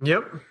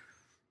 Yep.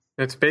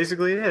 That's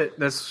basically it.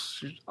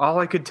 That's all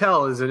I could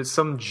tell, is that it's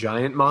some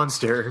giant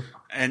monster.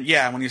 And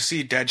yeah, when you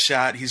see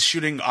Deadshot, he's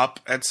shooting up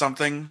at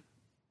something,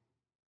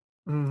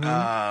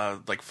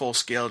 like full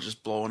scale,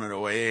 just blowing it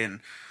away, and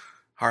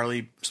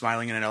Harley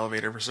smiling in an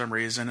elevator for some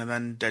reason, and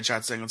then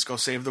Deadshot saying, "Let's go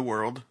save the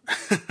world."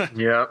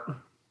 Yep.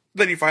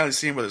 Then you finally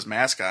see him with his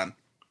mask on.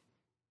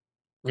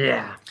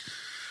 Yeah.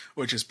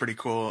 Which is pretty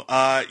cool.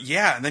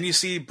 And then you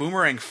see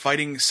Boomerang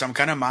fighting some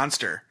kind of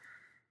monster.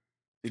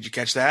 Did you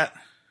catch that?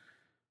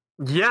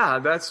 Yeah,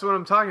 that's what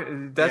I'm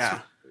talking.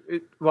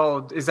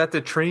 Is that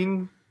the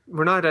train?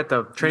 We're not at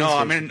the train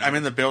station. No, I'm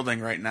in the building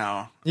right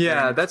now.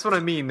 Yeah, that's what I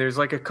mean. There's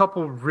like a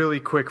couple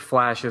really quick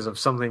flashes of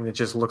something that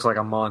just looks like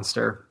a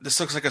monster. This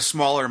looks like a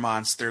smaller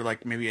monster,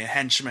 like maybe a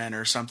henchman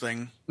or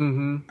something.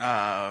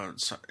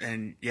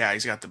 And yeah,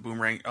 he's got the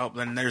boomerang. Oh,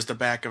 then there's the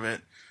back of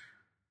it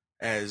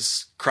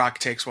as Croc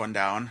takes one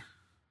down.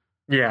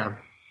 Yeah.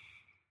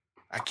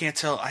 I can't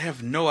tell. I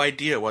have no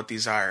idea what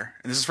these are.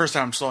 And this is the first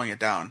time I'm slowing it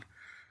down.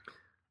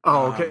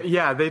 Oh, okay.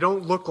 Yeah, they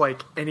don't look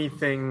like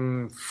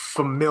anything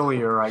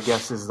familiar, I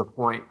guess is the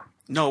point.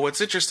 No, what's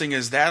interesting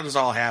is that is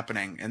all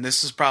happening. And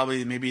this is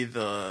probably maybe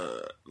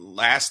the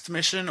last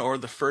mission or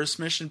the first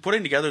mission.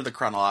 Putting together the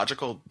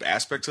chronological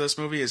aspects of this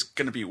movie is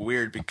going to be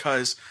weird,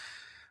 because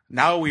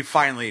now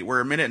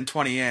we're a minute and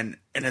 20 in,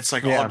 and it's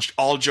like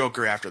all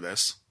Joker after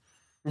this.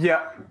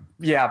 Yeah,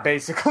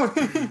 basically.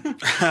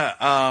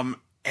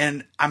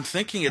 And I'm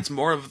thinking it's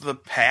more of the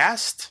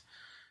past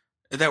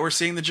that we're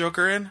seeing the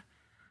Joker in.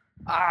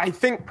 I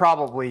think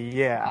probably,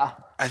 yeah.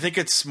 I think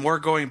it's more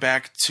going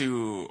back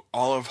to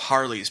all of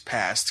Harley's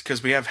past,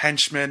 because we have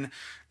henchman,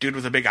 dude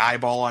with a big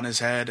eyeball on his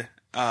head,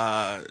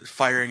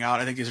 firing out.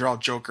 I think these are all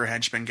Joker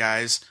henchmen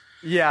guys.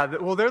 Yeah,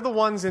 well, they're the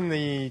ones in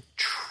the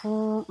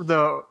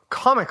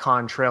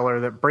Comic-Con trailer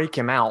that break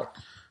him out.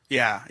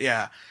 Yeah.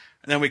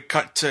 And then we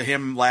cut to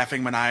him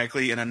laughing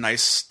maniacally in a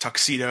nice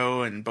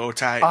tuxedo and bow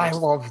tie. I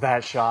love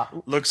that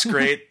shot. Looks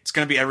great. It's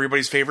going to be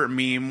everybody's favorite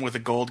meme with a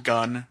gold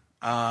gun.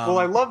 Well,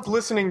 I loved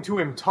listening to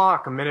him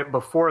talk a minute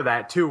before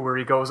that, too, where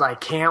he goes, "I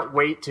can't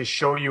wait to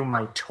show you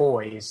my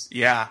toys."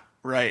 Yeah,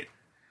 right.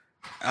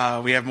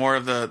 We have more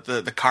of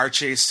the car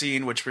chase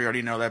scene, which we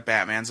already know that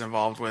Batman's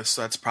involved with,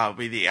 so that's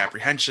probably the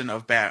apprehension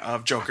of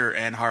Joker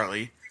and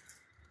Harley.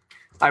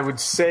 I would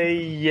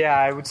say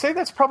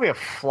that's probably a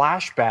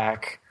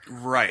flashback.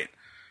 Right.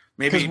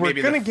 Maybe we're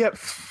going to get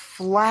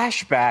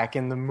flashback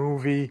in the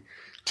movie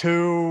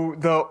to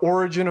the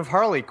origin of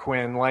Harley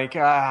Quinn. Like,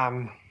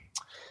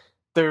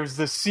 there's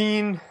the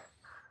scene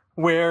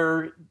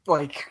where,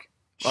 like,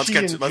 let's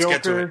get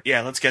to it.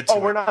 Yeah, let's get to it. Oh,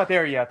 we're not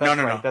there yet. That's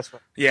no. right. That's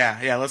right.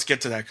 Yeah, let's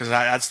get to that because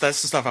that's the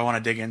stuff I want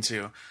to dig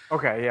into.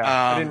 Okay,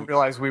 yeah. I didn't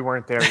realize we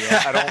weren't there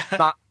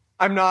yet.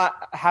 I'm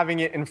not having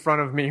it in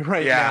front of me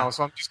right now,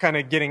 so I'm just kind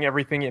of getting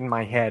everything in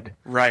my head.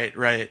 Right.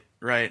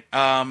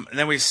 And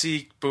then we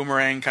see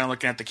Boomerang kind of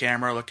looking at the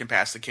camera, looking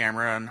past the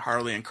camera, and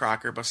Harley and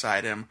Crocker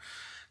beside him.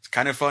 It's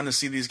kind of fun to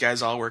see these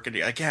guys all working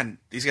together. Again,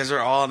 these guys are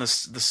all on the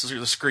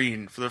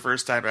screen for the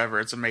first time ever.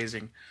 It's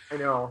amazing. I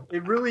know.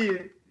 It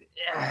really...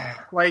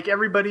 like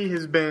everybody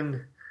has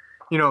been,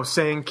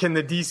 saying, can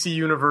the DC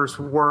universe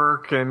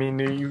work? I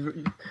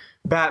mean,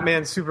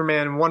 Batman,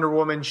 Superman, Wonder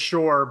Woman,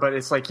 sure, but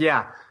it's like,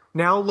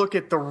 now look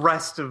at the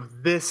rest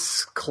of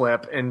this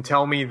clip and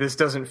tell me this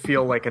doesn't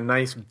feel like a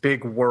nice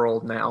big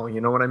world now. You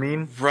know what I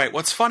mean? Right.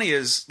 What's funny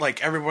is,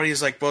 like,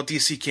 everybody's like, well,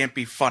 DC can't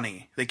be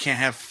funny. They can't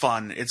have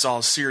fun. It's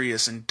all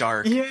serious and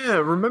dark. Yeah.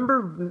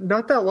 Remember,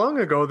 not that long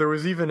ago, there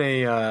was even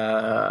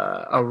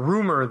a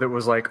rumor that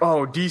was like,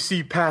 oh,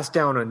 DC passed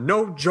down a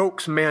no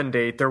jokes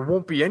mandate. There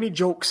won't be any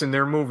jokes in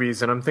their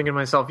movies. And I'm thinking to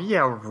myself,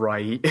 yeah,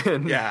 right.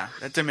 And that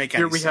didn't make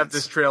any sense. Here we have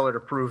this trailer to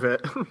prove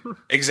it.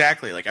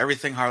 Exactly. Like,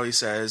 everything Harley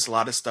says, a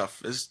lot of stuff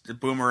the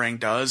Boomerang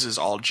does is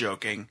all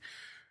joking,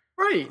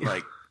 right?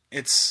 Like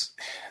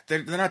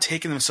they're not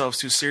taking themselves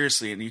too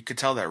seriously, and you could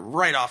tell that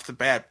right off the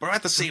bat. But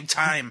at the same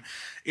time,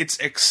 it's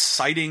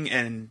exciting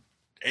and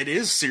it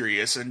is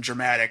serious and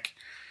dramatic.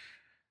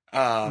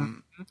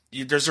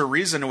 There's a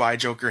reason why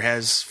Joker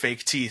has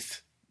fake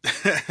teeth.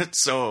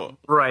 So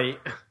right,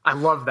 I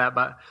love that.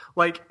 But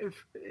like,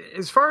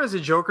 as far as the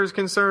Joker's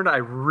concerned, I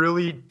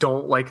really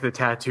don't like the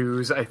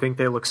tattoos. I think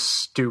they look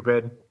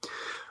stupid.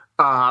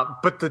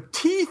 But the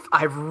teeth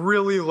I've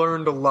really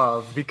learned to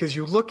love because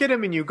you look at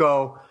him and you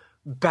go,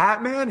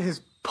 Batman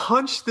has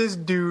punched this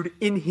dude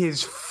in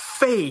his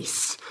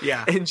face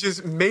and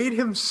just made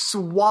him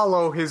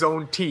swallow his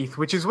own teeth,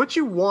 which is what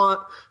you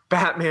want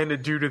Batman to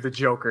do to the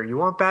Joker. You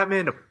want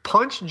Batman to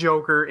punch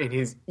Joker in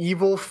his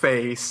evil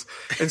face.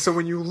 And so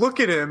when you look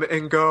at him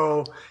and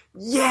go,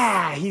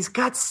 yeah, he's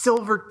got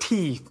silver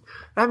teeth,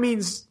 that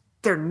means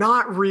they're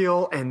not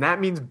real. And that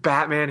means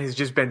Batman has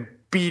just been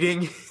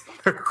beating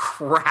the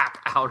crap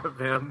out of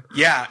him.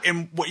 Yeah,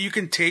 and what you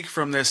can take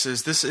from this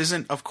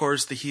isn't, of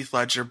course, the Heath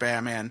Ledger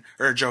Batman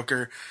or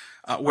Joker,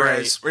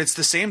 whereas it's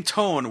the same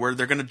tone where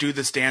they're going to do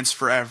this dance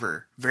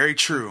forever. Very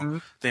true. Mm-hmm.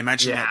 They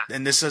mentioned that,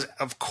 and this is,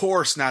 of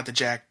course, not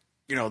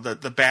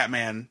the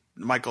Batman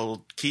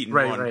Michael Keaton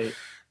one,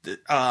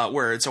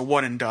 where it's a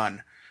one and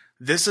done.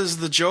 This is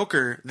the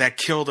Joker that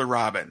killed a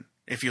Robin.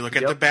 If you look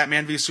at the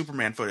Batman v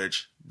Superman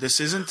footage,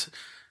 this isn't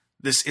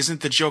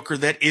the Joker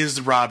that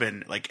is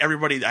Robin. Like,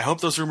 everybody, I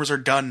hope those rumors are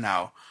done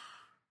now.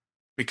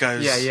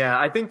 Because... Yeah,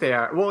 I think they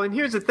are. Well, and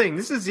here's the thing.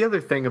 This is the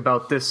other thing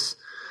about this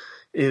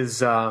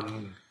is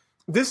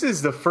this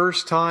is the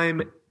first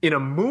time in a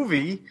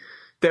movie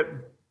that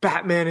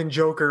Batman and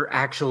Joker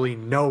actually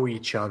know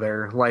each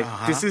other. Like,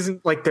 this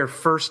isn't like their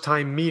first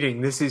time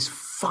meeting. This is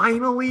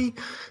finally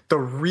the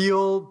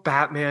real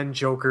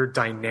Batman-Joker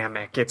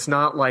dynamic. It's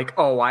not like,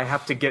 oh, I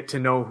have to get to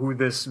know who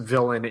this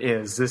villain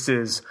is. This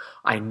is,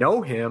 I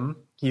know him.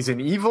 He's an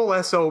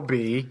evil SOB,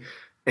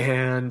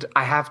 and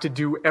I have to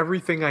do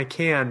everything I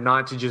can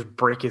not to just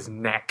break his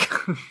neck.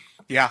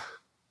 Yeah.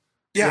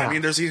 I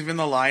mean, there's even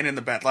the line in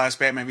the last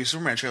Batman v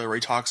Superman trailer where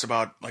he talks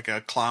about, like,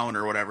 a clown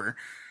or whatever.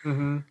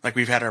 Mm-hmm. Like,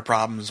 we've had our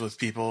problems with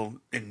people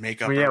in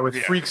makeup. With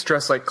freaks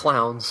dressed like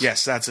clowns.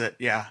 Yes, that's it.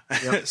 Yeah.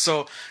 Yep.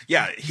 So,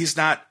 he's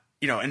not,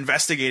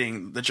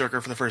 investigating the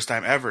Joker for the first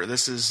time ever.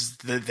 This is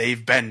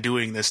they've been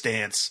doing this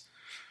dance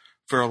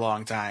for a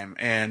long time,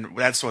 and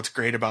that's what's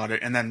great about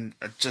it. And then,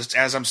 just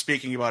as I'm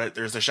speaking about it,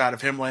 there's a shot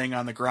of him laying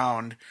on the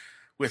ground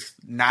with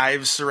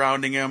knives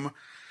surrounding him,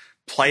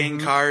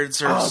 playing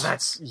cards or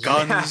guns.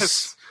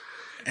 Yes.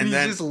 And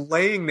he's just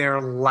laying there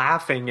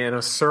laughing in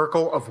a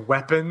circle of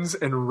weapons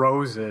and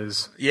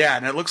roses. Yeah,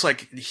 and it looks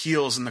like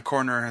heels in the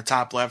corner in the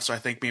top left, so I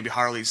think maybe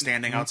Harley's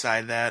standing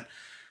outside that.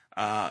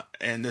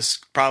 And this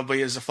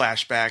probably is a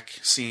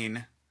flashback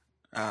scene.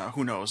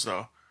 Who knows,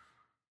 though?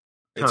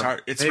 It's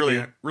hard. It's really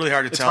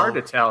hard to tell. It's hard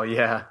to tell,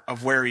 yeah.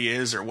 Of where he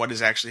is or what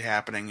is actually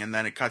happening. And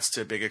then it cuts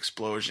to a big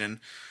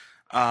explosion.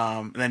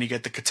 And then you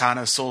get the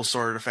Katana Soul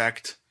Sword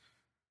effect.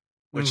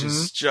 Which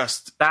is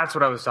just... That's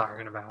what I was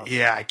talking about.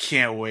 Yeah, I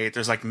can't wait.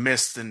 There's like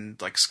mist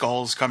and like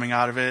skulls coming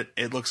out of it.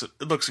 It looks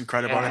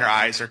incredible. And her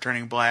eyes are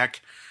turning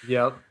black.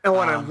 Yep. And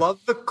I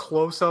love the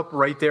close-up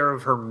right there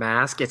of her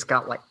mask. It's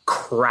got like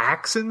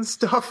cracks and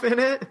stuff in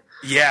it.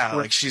 Yeah,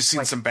 like she's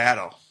seen some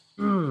battle.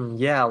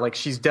 Yeah, like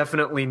she's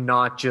definitely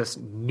not just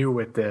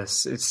new at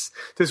this.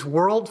 This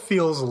world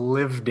feels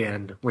lived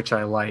in, which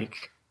I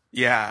like.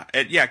 Yeah,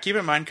 keep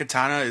in mind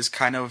Katana is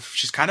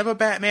she's kind of a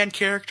Batman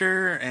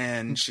character,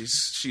 and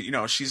she's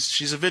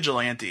a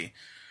vigilante.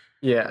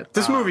 Yeah,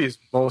 this movie is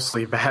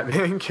mostly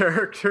Batman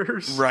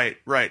characters. Right.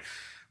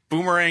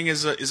 Boomerang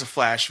is a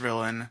Flash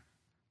villain,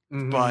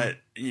 but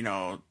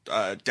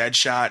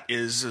Deadshot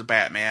is a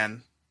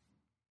Batman.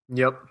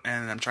 Yep.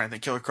 And I'm trying to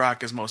think, Killer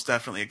Croc is most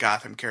definitely a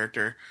Gotham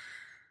character.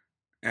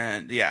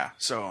 And yeah,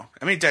 so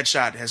I mean,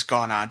 Deadshot has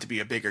gone on to be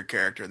a bigger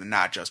character than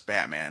not just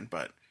Batman,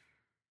 but.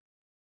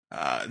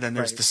 Then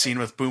there's the scene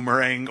with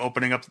Boomerang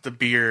opening up the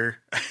beer,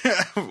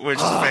 which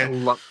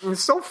is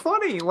it's so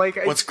funny. Like,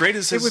 what's great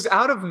is it was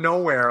out of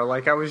nowhere.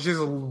 Like, I was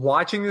just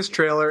watching this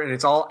trailer, and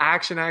it's all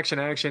action,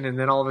 and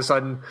then all of a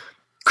sudden,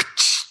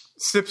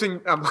 sipping.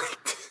 I'm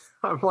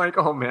like,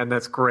 oh man,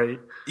 that's great.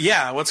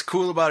 Yeah, what's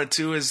cool about it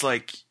too is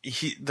like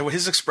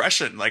his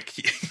expression. Like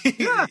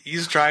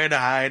he's trying to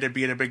hide and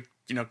being a big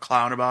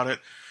clown about it.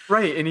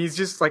 Right, and he's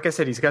just, like I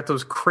said, he's got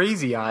those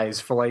crazy eyes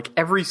for, like,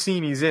 every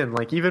scene he's in.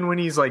 Like, even when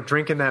he's, like,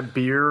 drinking that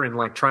beer and,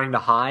 like, trying to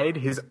hide,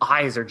 his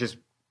eyes are just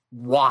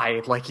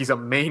wide, like he's a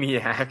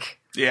maniac.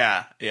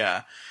 Yeah.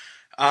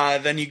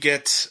 Then you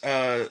get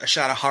a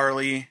shot of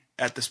Harley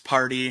at this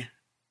party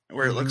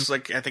where it looks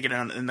like, I think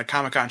in the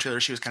Comic-Con trailer,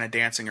 she was kind of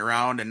dancing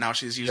around, and now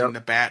she's using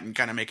the bat and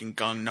kind of making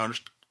gung. No,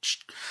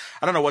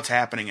 I don't know what's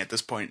happening at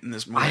this point in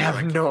this movie. I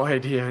have no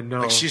idea. No,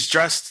 like she's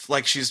dressed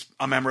like she's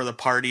a member of the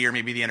party or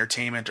maybe the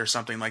entertainment or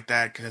something like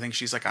that. Because I think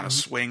she's like on a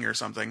swing or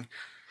something.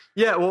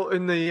 Yeah, well,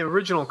 in the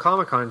original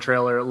Comic-Con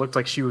trailer, it looked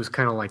like she was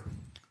kind of like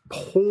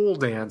pole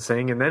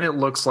dancing, and then it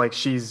looks like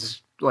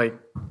she's like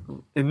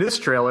in this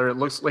trailer. It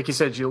looks like you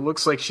said. She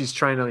looks like she's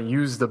trying to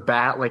use the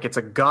bat like it's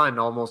a gun,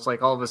 almost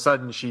like all of a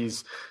sudden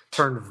she's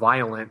turned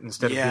violent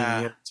instead of being the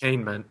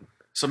entertainment.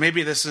 So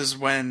maybe this is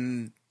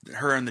when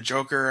her and the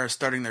Joker are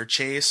starting their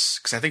chase,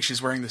 because I think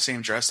she's wearing the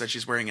same dress that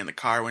she's wearing in the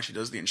car when she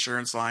does the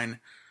insurance line.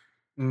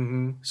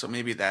 Mm-hmm. So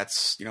maybe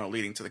that's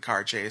leading to the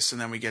car chase,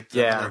 and then we get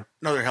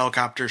another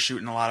helicopter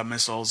shooting a lot of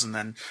missiles, and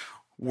then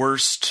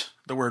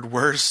the word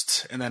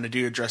worst, and then a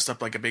dude dressed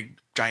up like a big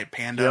giant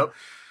panda,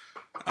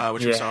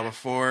 which we saw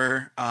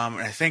before. And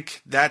I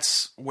think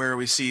that's where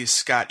we see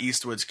Scott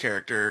Eastwood's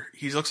character.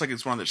 He looks like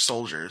it's one of the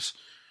soldiers.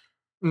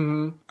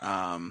 Mm-hmm.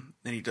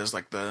 And he does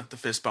like the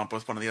fist bump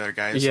with one of the other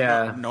guys.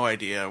 Yeah. No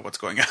idea what's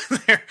going on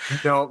there.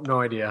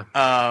 No idea.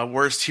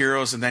 Worst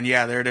heroes, and then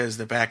there it is,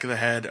 the back of the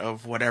head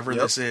of whatever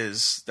this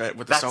is that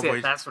with the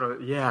subway. That's what.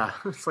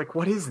 It's like,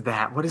 what is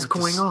that? What is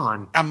going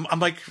on? I'm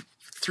like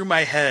through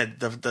my head,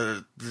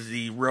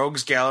 the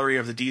rogues gallery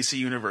of the DC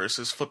universe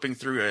is flipping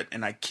through it,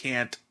 and I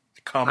can't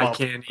come up. I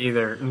can't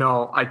either.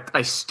 No,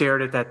 I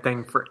stared at that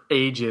thing for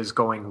ages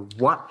going,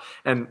 what?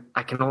 And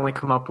I can only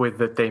come up with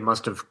that they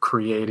must have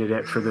created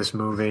it for this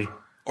movie.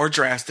 Or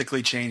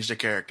drastically changed a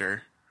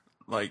character.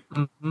 Like,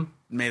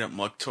 made him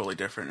look totally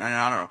different.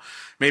 I don't know.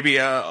 Maybe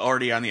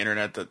already on the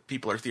internet that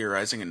people are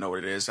theorizing and know what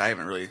it is. I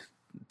haven't really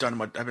done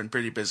much. I've been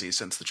pretty busy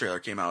since the trailer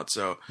came out,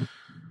 so...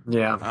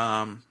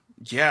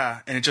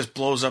 Yeah. And it just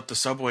blows up the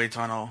subway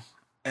tunnel.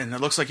 And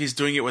it looks like he's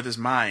doing it with his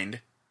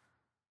mind.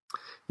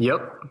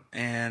 Yep.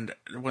 And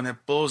when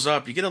it blows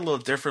up, you get a little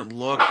different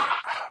look.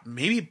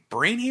 Maybe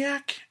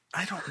Brainiac?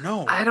 I don't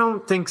know. I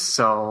don't think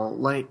so.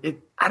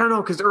 I don't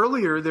know, because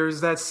earlier there's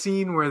that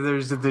scene where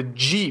there's the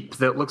Jeep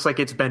that looks like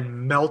it's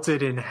been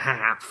melted in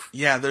half.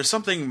 Yeah, there's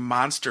something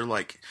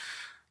monster-like.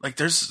 Like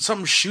there's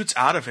something shoots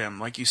out of him.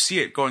 Like you see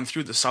it going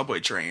through the subway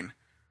train.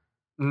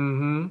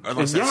 Mm-hmm.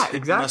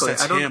 Exactly. Unless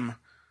that's him.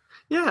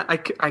 Yeah, I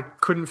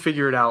couldn't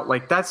figure it out.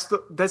 Like that's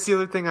the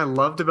other thing I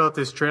loved about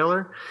this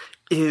trailer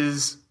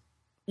is...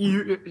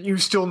 You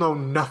still know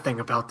nothing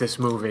about this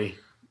movie,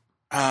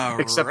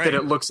 except that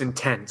it looks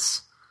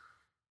intense.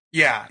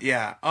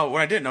 Yeah. Oh,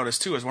 what I didn't notice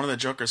too is one of the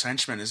Joker's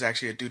henchmen is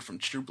actually a dude from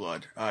True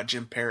Blood,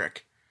 Jim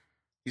Perrick.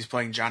 He's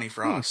playing Johnny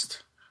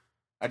Frost.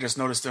 I just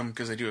noticed him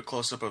because they do a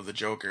close up of the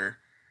Joker.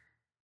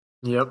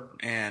 Yep.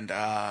 And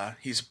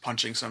he's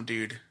punching some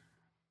dude,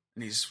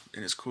 and he's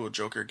in his cool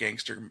Joker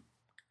gangster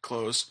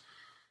clothes.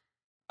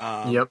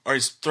 Or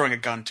he's throwing a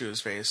gun to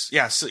his face.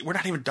 Yeah, so we're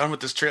not even done with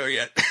this trailer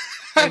yet.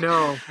 I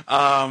know.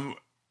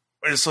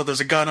 So there's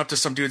a gun up to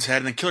some dude's head,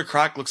 and then Killer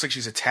Croc looks like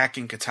she's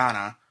attacking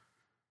Katana.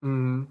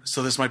 Mm-hmm.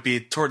 So this might be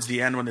towards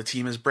the end when the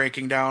team is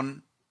breaking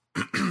down.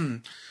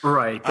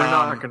 Right. They're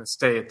not going to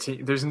stay a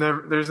team. There's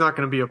not going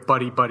to be a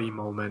buddy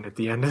moment at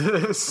the end of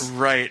this.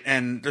 Right.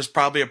 And there's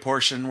probably a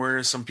portion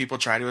where some people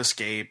try to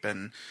escape,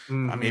 and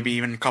maybe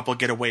even a couple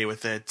get away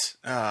with it.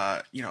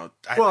 I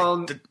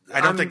don't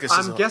think this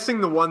is... I'm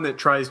guessing the one that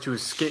tries to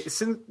escape...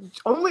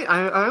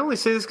 I only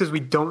say this because we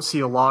don't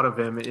see a lot of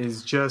him,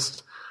 is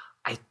just...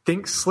 I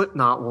think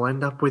Slipknot will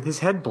end up with his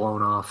head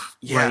blown off.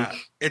 Yeah,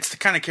 it's the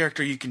kind of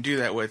character you can do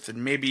that with,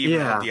 and maybe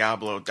even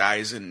Diablo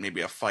dies in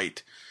maybe a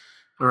fight.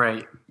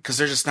 Right. Because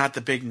they're just not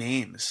the big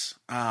names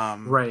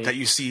that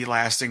you see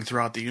lasting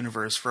throughout the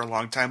universe for a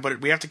long time. But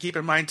we have to keep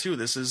in mind, too,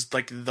 this is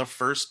like the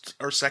first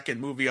or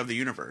second movie of the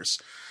universe.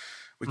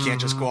 We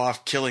can't just go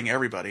off killing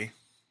everybody.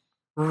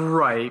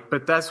 Right,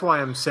 but that's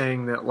why I'm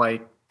saying that,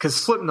 like, because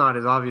Slipknot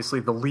is obviously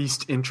the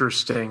least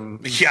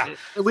interesting. Yeah.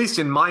 At least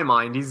in my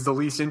mind, he's the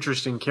least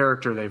interesting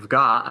character they've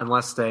got,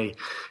 unless they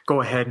go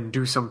ahead and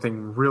do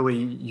something really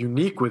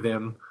unique with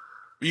him.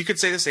 You could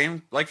say the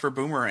same like for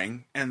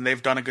Boomerang, and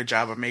they've done a good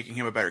job of making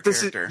him a better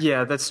character.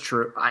 Yeah, that's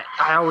true. I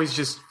always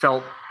just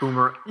felt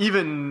Boomerang,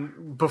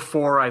 even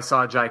before I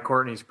saw Jai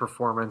Courtney's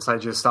performance, I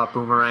just thought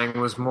Boomerang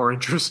was more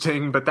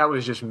interesting, but that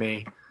was just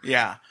me.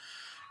 Yeah.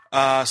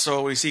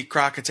 So we see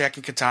Croc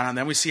attacking Katana, and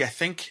then we see, I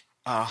think,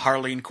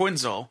 Harleen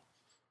Quinzel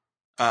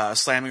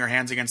slamming her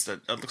hands against it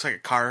looks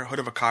like a hood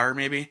of a car,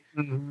 maybe.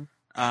 Mm-hmm.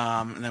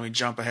 And then we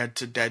jump ahead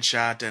to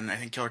Deadshot, and I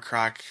think Killer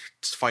Croc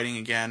is fighting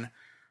again.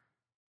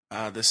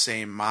 The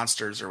same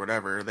monsters or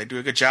whatever. They do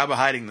a good job of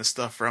hiding this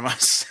stuff from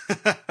us.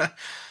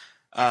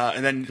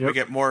 And then we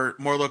get more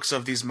looks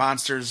of these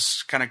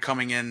monsters kind of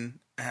coming in.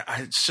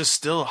 It's just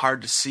still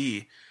hard to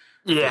see.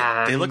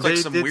 Yeah. They look like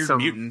some weird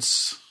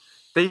mutants.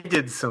 They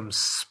did some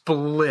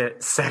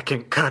split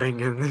second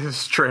cutting in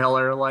this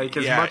trailer. Like,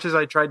 as much as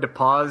I tried to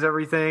pause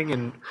everything,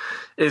 and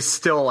it's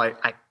still like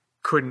I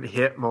couldn't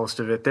hit most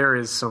of it. There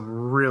is some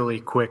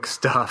really quick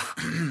stuff.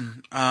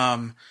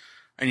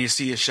 And you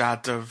see a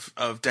shot of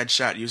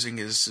Deadshot using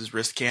his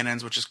wrist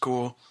cannons, which is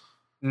cool.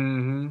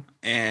 Mm-hmm.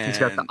 And he's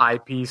got the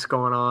eyepiece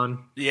going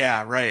on.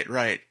 Yeah,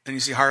 right. And you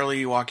see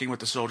Harley walking with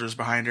the soldiers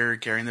behind her,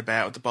 carrying the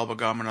bat with the bubble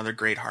gum. Another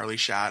great Harley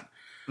shot.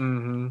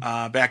 Mm-hmm.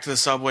 Back to the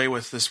subway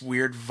with this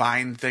weird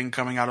vine thing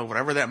coming out of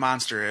whatever that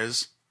monster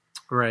is.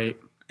 Right.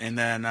 And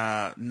then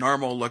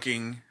normal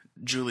looking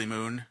Julie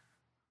Moon.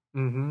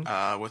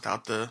 Mm-hmm.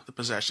 Without the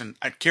possession.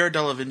 Cara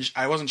Delevingne,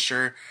 I wasn't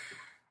sure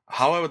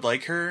how I would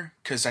like her,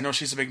 because I know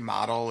she's a big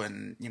model,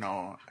 and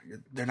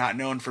they're not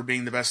known for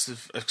being the best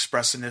of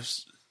expression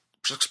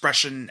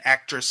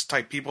actress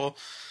type people.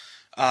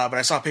 But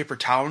I saw Paper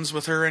Towns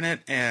with her in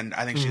it, and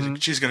I think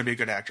she's going to be a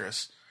good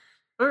actress.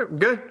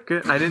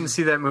 Good. I didn't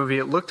see that movie.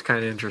 It looked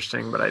kind of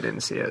interesting, but I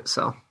didn't see it.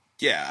 So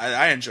yeah,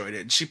 I enjoyed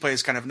it. She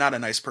plays kind of not a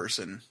nice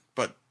person,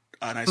 but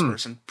a nice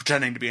person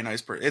pretending to be a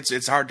nice person.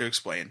 It's hard to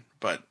explain,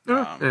 but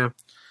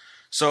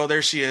So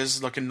there she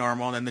is, looking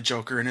normal, and then the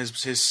Joker in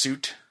his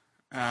suit.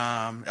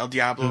 El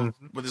Diablo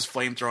with his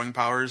flame-throwing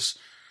powers.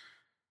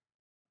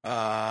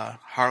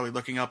 Harley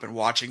looking up and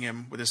watching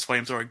him with his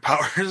flame-throwing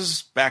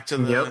powers. Back to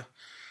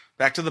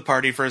the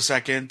party for a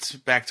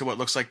second. Back to what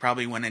looks like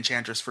probably when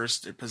Enchantress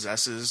first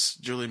possesses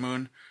Julie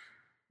Moon.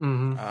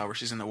 Where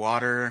she's in the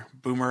water.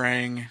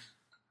 Boomerang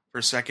for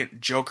a second.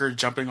 Joker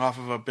jumping off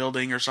of a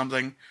building or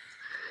something.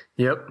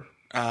 Yep.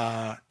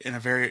 In a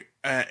very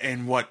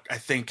in what I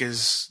think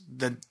is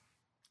the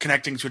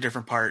connecting to a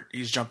different part.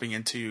 He's jumping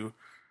into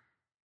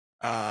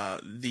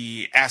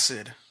the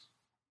acid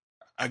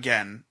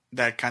again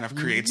that kind of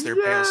creates their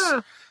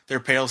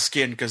pale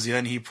skin, because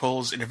then he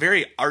pulls in a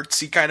very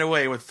artsy kind of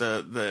way with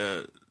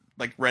the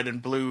like red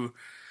and blue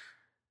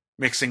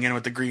mixing in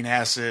with the green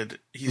acid.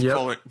 He's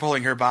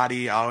pulling her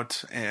body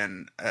out,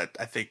 and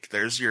I think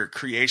there's your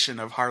creation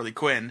of Harley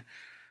Quinn.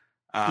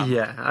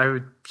 I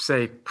would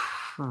say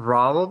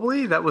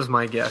probably that was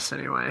my guess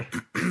anyway.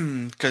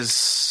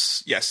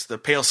 Because yes, the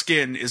pale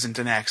skin isn't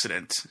an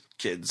accident,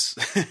 kids.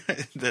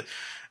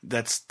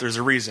 There's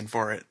a reason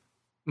for it.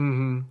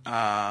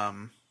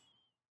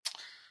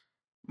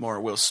 More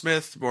Will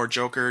Smith, more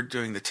Joker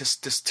doing the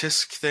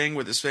tisk thing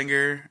with his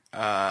finger.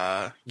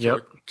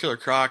 Killer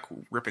Croc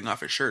ripping off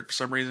his shirt for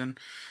some reason.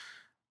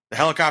 The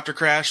helicopter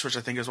crash, which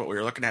I think is what we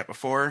were looking at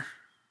before.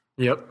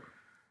 Yep.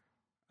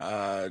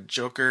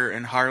 Joker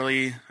and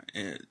Harley.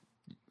 Taking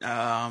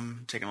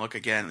a look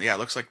again. Yeah, it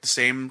looks like the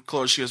same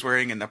clothes she was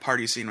wearing in the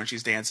party scene when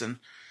she's dancing.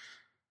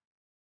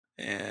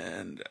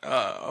 And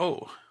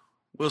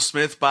Will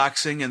Smith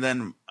boxing, and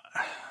then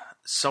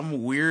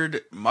some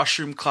weird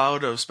mushroom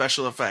cloud of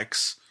special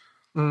effects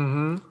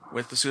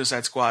with the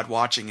Suicide Squad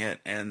watching it,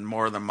 and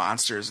more of the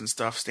monsters and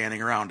stuff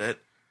standing around it.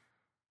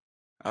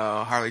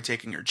 Harley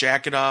taking her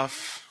jacket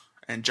off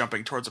and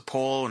jumping towards a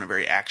pole in a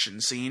very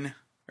action scene,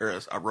 or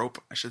a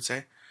rope, I should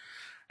say.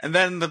 And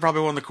then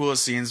probably one of the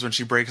coolest scenes when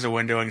she breaks a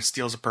window and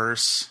steals a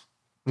purse.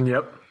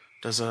 Yep.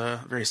 Does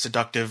a very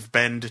seductive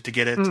bend to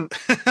get it.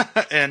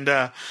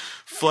 And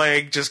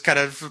Flag just kind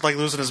of like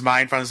losing his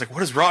mind. Finally, like,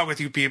 what is wrong with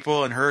you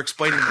people? And her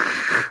explaining,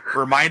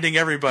 reminding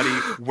everybody,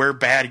 we're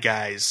bad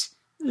guys.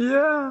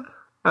 Yeah.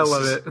 I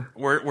love it.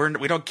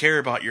 We don't care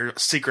about your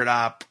secret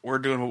op. We're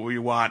doing what we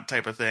want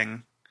type of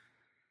thing.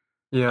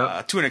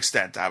 Yeah. To an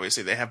extent,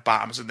 obviously. They have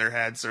bombs in their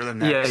heads or their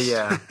necks.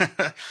 Yeah.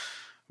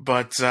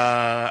 But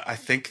I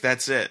think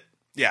that's it.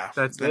 Yeah.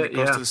 Then it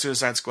goes to the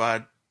Suicide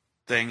Squad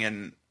thing,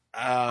 and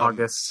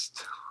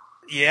August.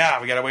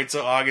 Yeah, we gotta wait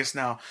till August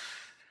now.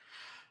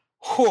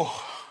 Whew.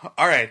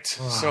 All right,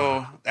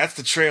 so that's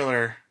the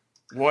trailer.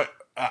 What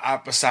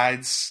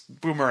besides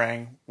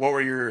Boomerang? What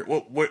were your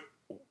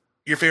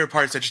favorite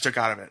parts that you took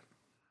out of it?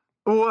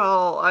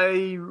 Well,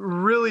 I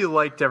really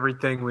liked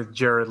everything with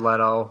Jared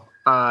Leto.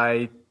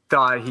 I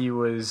thought he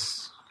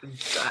was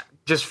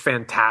just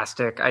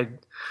fantastic. I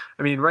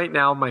mean, right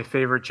now my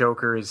favorite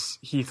Joker is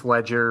Heath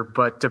Ledger,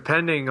 but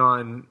depending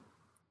on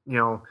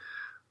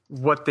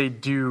what they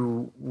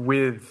do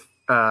with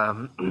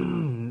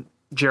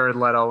Jared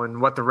Leto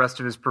and what the rest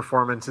of his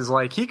performance is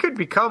like, he could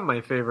become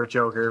my favorite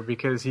Joker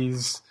because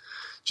he's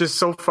just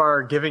so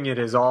far giving it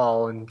his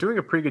all and doing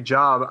a pretty good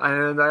job.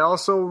 And I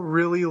also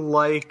really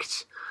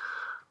liked,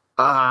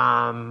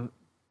 I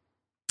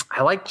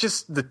like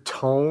just the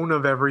tone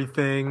of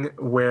everything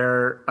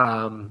where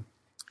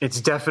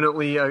it's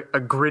definitely a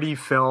gritty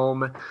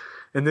film.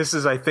 And this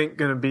is, I think,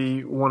 going to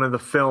be one of the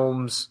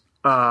films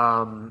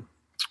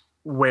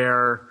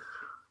where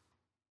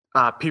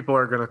people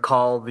are going to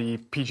call the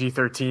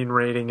PG-13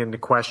 rating into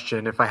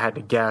question, if I had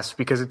to guess,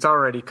 because it's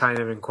already kind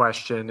of in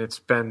question. It's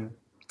been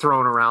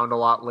thrown around a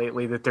lot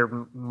lately that there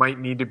might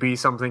need to be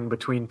something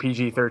between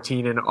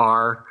PG-13 and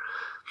R.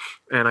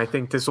 And I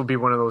think this will be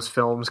one of those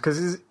films,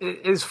 because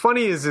as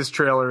funny as this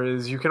trailer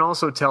is, you can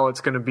also tell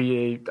it's going to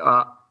be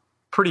a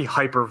pretty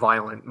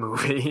hyper-violent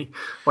movie.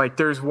 Like,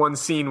 there's one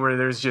scene where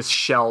there's just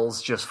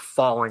shells just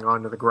falling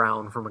onto the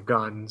ground from a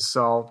gun.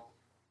 So,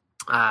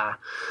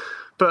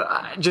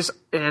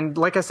 and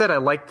like I said, I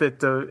like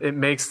that it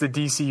makes the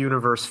DC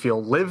universe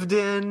feel lived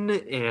in,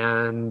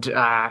 and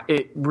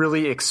it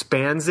really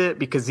expands it,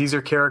 because these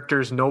are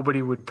characters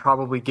nobody would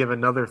probably give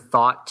another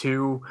thought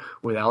to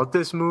without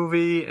this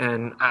movie.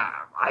 And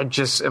I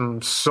just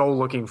am so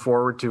looking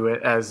forward to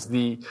it as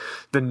the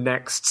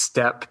next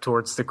step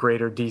towards the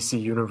greater DC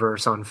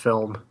universe on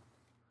film.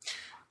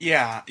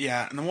 Yeah.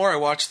 And the more I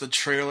watch the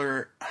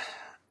trailer,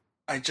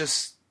 I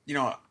just,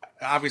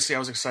 obviously I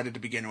was excited to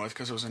begin with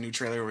because it was a new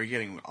trailer. We're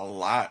getting a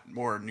lot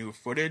more new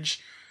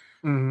footage.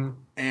 Mm-hmm.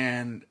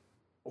 And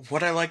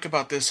what I like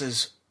about this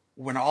is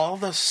when all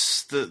the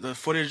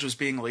footage was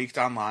being leaked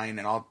online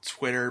and all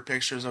Twitter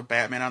pictures of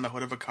Batman on the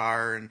hood of a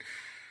car and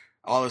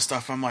all this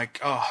stuff, I'm like,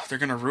 oh, they're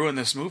going to ruin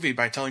this movie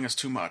by telling us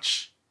too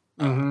much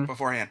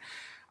beforehand.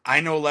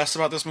 I know less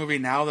about this movie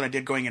now than I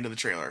did going into the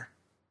trailer.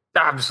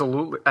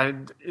 Absolutely. I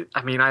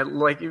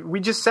mean, we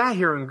just sat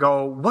here and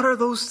go, what are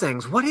those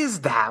things? What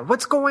is that?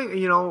 What's going,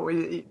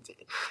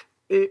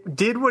 it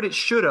did what it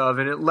should have,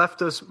 and it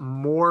left us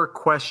more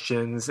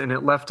questions, and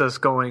it left us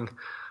going,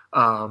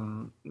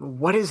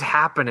 what is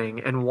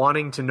happening, and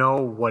wanting to know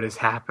what is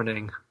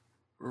happening.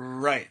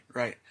 Right.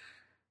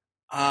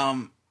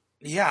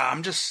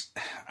 Yeah,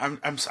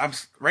 I'm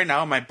right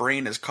now my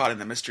brain is caught in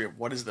the mystery of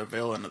what is the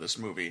villain of this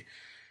movie.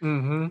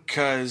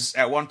 Because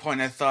at one point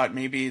I thought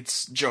maybe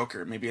it's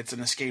Joker, maybe it's an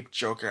escaped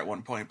Joker at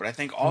one point, but I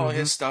think all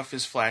his stuff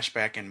is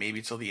flashback and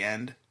maybe till the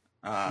end.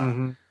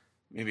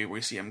 Maybe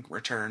we see him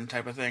return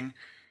type of thing.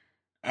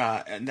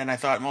 And then I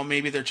thought, well,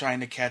 maybe they're trying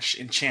to catch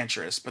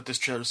Enchantress, but this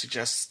trailer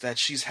suggests that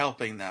she's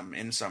helping them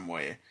in some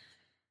way.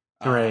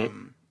 Right.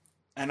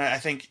 And I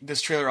think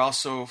this trailer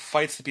also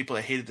fights the people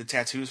that hated the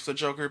tattoos for the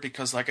Joker,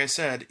 because like I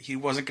said, he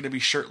wasn't going to be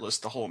shirtless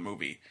the whole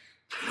movie.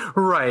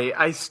 Right.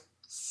 I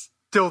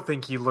still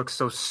think he looks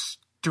so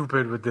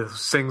stupid with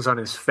those things on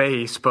his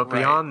face, but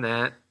beyond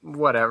that,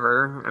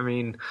 whatever. I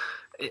mean,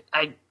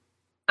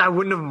 I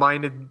wouldn't have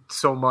minded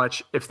so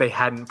much if they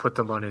hadn't put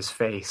them on his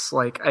face.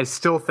 Like, I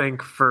still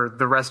think for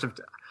the rest of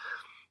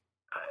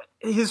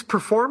his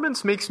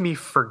performance makes me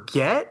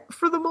forget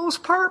for the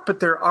most part, but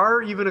there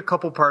are even a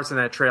couple parts in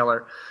that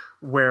trailer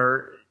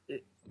where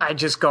I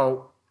just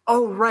go,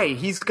 oh, right,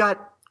 he's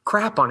got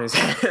crap on his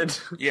head.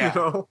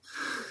 Yeah.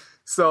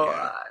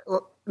 So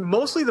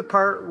mostly the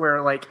part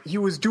where, like, he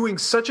was doing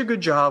such a good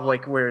job,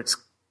 like, where it's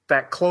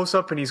that close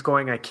up and he's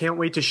going, I can't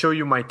wait to show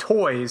you my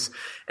toys.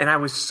 And I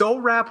was so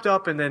wrapped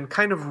up, and then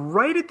kind of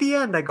right at the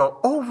end, I go,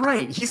 oh,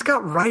 right, he's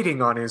got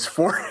writing on his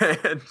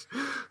forehead.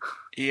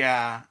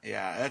 Yeah,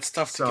 that's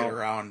tough to get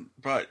around,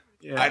 but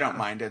I don't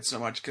mind it so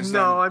much.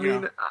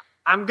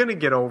 I'm going to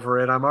get over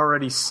it. I'm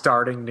already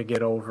starting to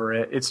get over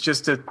it. It's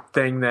just a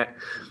thing that,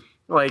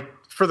 like,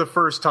 for the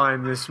first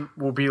time, this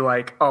will be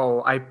like,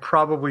 oh, I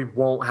probably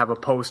won't have a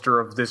poster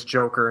of this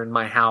Joker in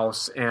my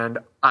house, and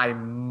I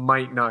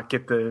might not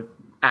get the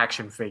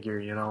action figure,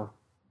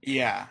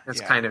 Yeah. That's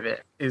kind of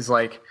it. Is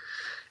like,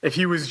 if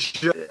he was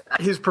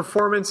his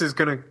performance is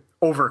going to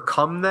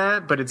overcome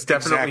that, but it's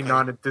definitely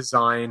not a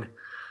design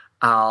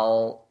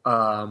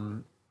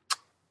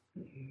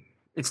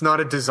it's not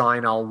a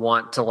design I'll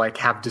want to, like,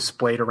 have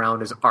displayed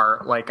around as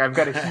art. Like, I've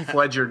got a Heath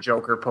Ledger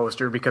Joker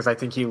poster because I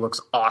think he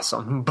looks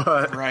awesome.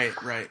 But right.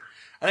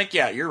 I think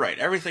you're right.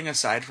 Everything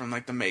aside from,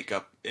 like, the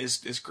makeup is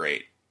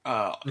great.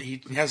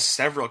 He has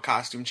several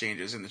costume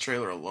changes in the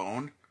trailer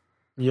alone.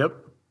 Yep.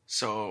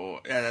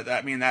 So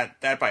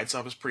that by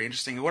itself is pretty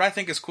interesting. And what I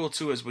think is cool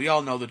too is we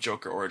all know the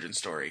Joker origin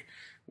story.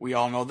 We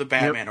all know the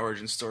Batman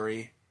origin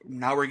story.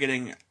 Now we're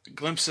getting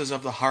glimpses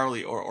of the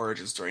Harley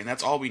origin story, and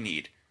that's all we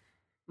need.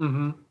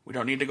 We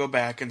don't need to go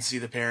back and see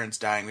the parents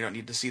dying. We don't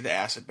need to see the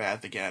acid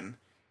bath again,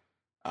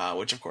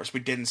 which of course we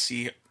didn't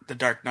see the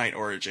Dark Knight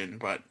origin,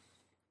 but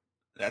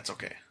that's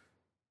okay.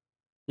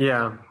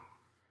 Yeah.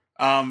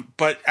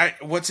 But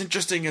what's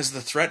interesting is the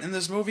threat in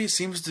this movie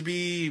seems to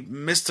be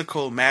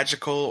mystical,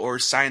 magical, or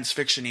science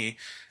fiction-y,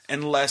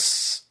 and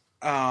less,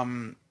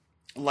 real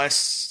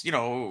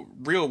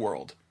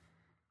world.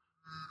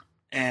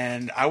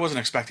 And I wasn't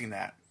expecting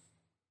that.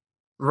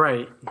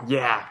 Right.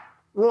 Yeah.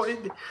 Well,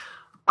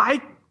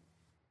 I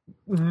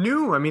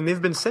new. I mean,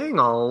 they've been saying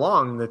all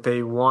along that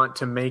they want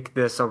to make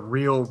this a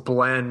real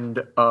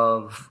blend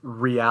of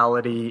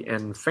reality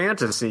and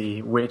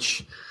fantasy,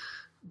 which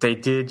they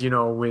did,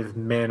 with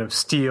Man of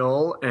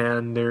Steel,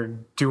 and they're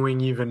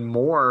doing even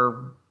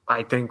more,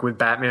 I think, with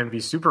Batman v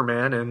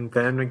Superman, and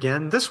then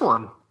again this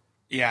one.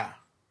 Yeah.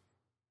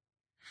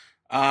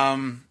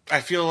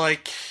 I feel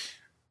like,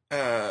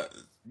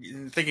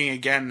 thinking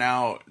again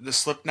now, the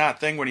Slipknot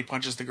thing when he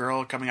punches the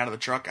girl coming out of the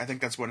truck, I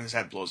think that's when his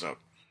head blows up.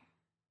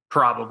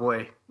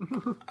 Probably.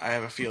 I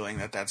have a feeling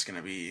that that's going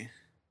to be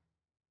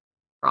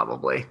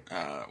probably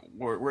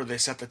where they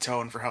set the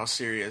tone for how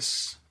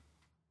serious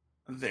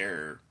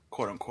their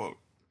quote unquote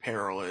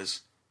peril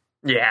is.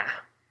 Yeah.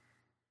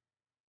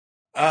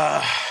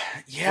 Yeah.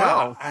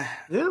 Wow.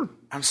 Yeah.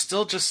 I'm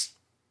still just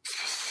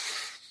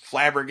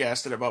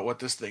flabbergasted about what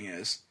this thing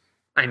is.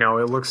 I know,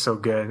 it looks so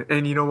good.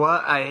 And you know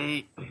what?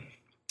 I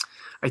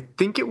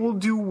think it will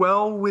do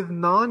well with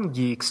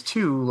non-geeks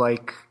too.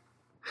 Like,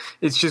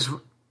 it's just,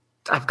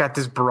 I've got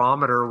this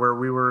barometer where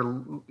we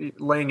were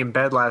laying in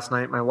bed last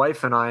night, my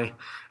wife and I,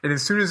 and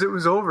as soon as it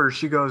was over,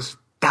 she goes,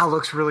 "That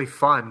looks really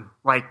fun.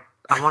 Like,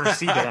 I want to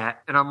see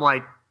that." And I'm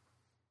like,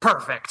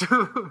 perfect.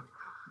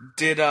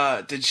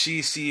 Did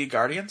she see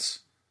Guardians?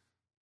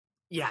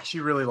 Yeah, she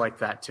really liked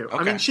that too. Okay.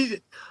 I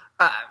mean,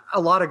 a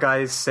lot of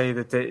guys say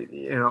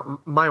that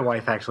my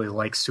wife actually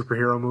likes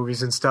superhero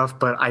movies and stuff,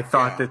 but I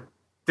thought that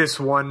this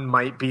one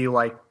might be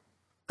like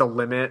the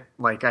limit.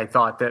 Like, I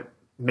thought that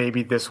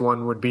maybe this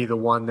one would be the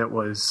one that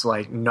was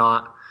like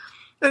not.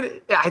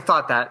 And I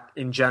thought that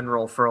in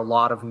general for a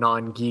lot of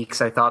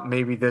non-geeks, I thought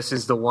maybe this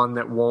is the one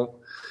that won't,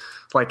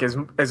 like,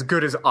 as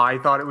good as I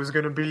thought it was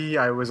going to be.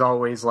 I was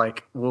always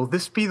like, will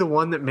this be the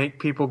one that make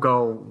people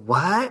go,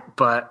 what?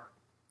 But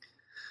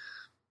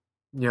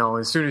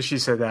as soon as she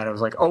said that, I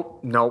was like, oh,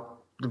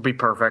 nope, it'll be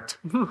perfect.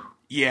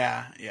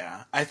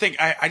 Yeah. I think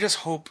I just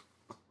hope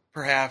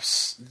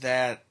perhaps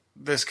that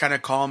this kind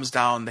of calms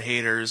down the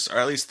haters, or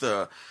at least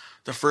the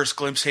first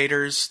glimpse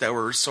haters that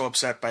were so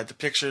upset by the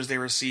pictures they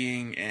were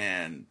seeing,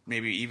 and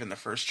maybe even the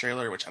first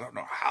trailer, which I don't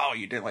know how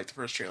you didn't like the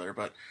first trailer,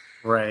 but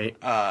right.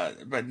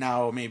 But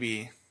now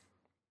maybe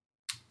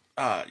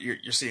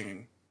you're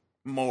seeing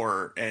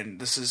more, and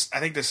I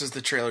think this is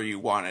the trailer you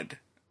wanted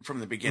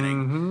from the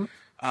beginning.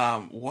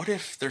 Mm-hmm. What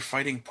if they're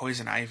fighting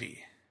Poison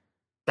Ivy?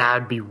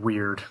 That'd be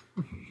weird.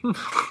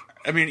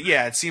 I mean,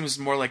 yeah, it seems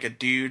more like a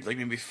dude, like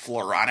maybe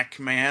Floronic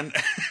Man.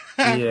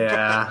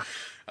 Yeah.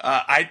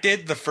 I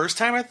did the first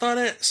time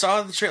I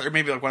saw the trailer,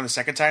 maybe like one of the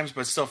second times,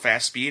 but still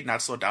fast speed,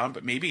 not slow down,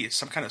 but maybe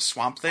some kind of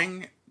Swamp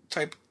Thing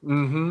type.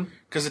 Mm-hmm.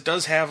 Because it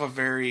does have a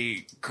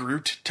very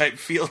Groot type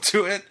feel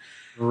to it.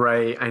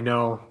 Right, I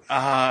know.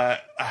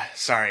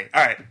 Sorry.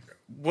 All right.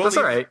 That's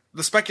all right.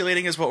 The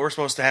speculating is what we're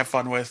supposed to have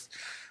fun with.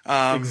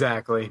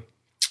 Exactly.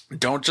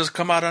 Don't just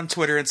come out on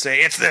Twitter and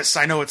say, it's this,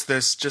 I know it's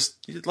this. Just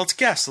let's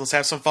guess. Let's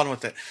have some fun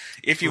with it.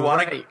 If you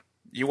want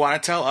to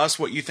tell us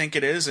what you think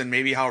it is and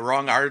maybe how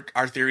wrong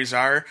our theories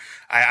are,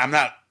 I'm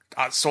not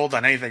sold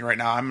on anything right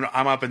now. I'm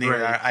up in the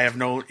air. I have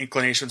no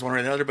inclinations one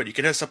way or the other, but you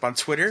can hit us up on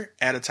Twitter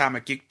at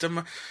Atomic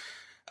Geekdom.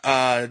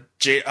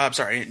 I'm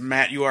sorry,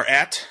 Matt, you are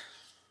at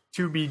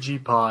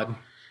 2BG Pod.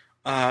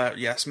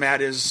 Yes,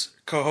 Matt is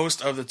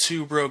co-host of the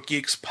Two Broke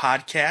Geeks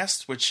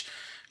podcast, which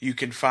you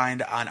can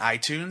find on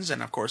iTunes,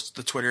 and of course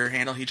the Twitter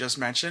handle he just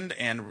mentioned,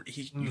 and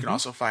you can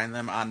also find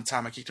them on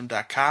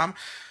AtomicGeekdom.com.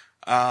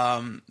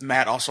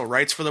 Matt also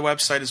writes for the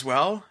website as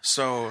well,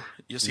 so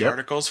you'll see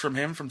articles from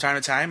him from time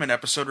to time and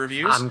episode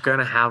reviews. I'm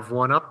gonna have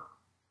one up.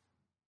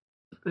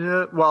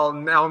 Well,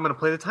 now I'm going to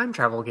play the time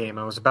travel game.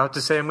 I was about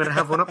to say I'm going to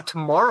have one up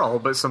tomorrow,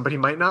 but somebody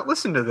might not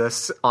listen to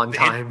this on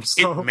time.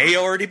 It may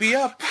already be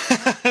up.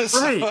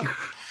 Right.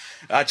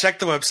 Check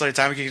the website,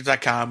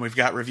 AtomicGeekdom.com. We've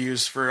got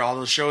reviews for all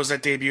those shows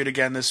that debuted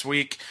again this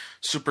week.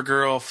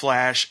 Supergirl,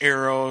 Flash,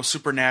 Arrow,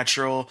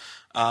 Supernatural,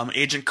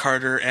 Agent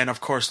Carter, and of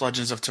course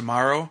Legends of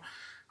Tomorrow,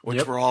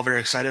 which we're all very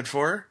excited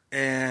for.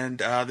 And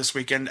this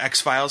weekend,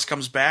 X-Files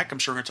comes back. I'm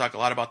sure we're going to talk a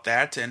lot about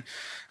that. And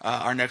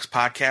our next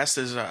podcast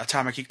is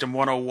Atomic Geekdom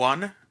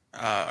 101,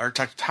 or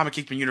Atomic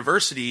Geekdom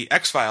University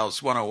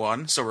X-Files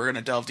 101. So we're going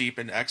to delve deep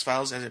into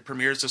X-Files as it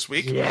premieres this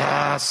week.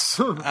 Yes.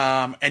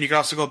 And you can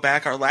also go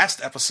back. Our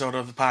last episode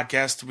of the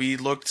podcast, we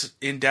looked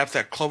in depth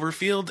at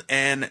Cloverfield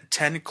and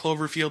 10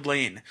 Cloverfield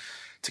Lane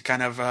to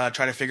kind of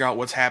try to figure out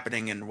what's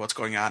happening and what's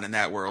going on in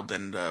that world.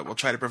 And we'll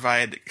try to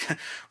provide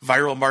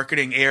viral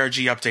marketing ARG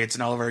updates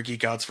and all of our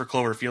geek outs for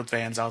Cloverfield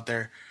fans out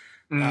there.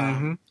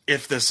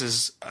 If this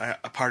is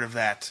a part of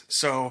that.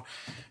 So,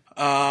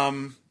 at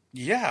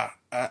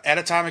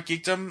Atomic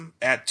Geekdom,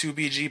 at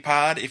 2BG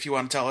Pod, if you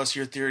want to tell us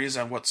your theories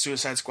on what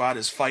Suicide Squad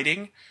is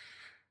fighting.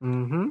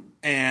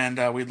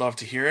 And we'd love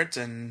to hear it.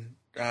 And,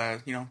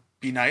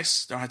 be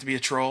nice. Don't have to be a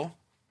troll.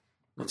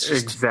 Let's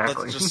just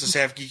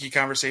have geeky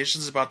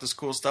conversations about this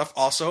cool stuff.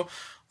 Also,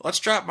 let's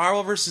drop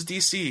Marvel versus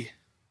DC.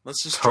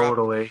 Let's just drop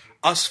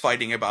us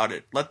fighting about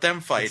it. Let them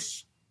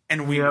fight,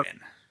 and we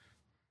win.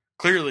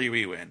 Clearly,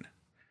 we win.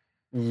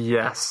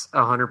 Yes,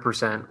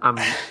 100%. I'm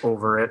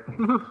over it.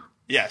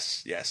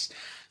 Yes.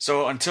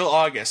 So until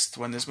August,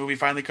 when this movie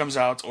finally comes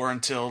out, or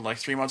until like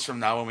 3 months from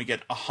now when we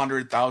get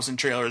 100,000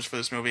 trailers for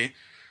this movie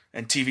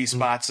and TV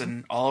spots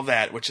and all of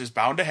that, which is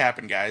bound to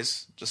happen,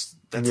 guys. Just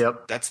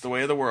that's the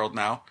way of the world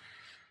now.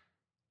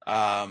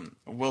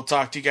 We'll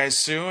talk to you guys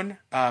soon.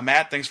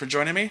 Matt, thanks for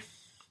joining me.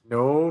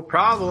 No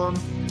problem.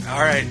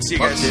 All right. See you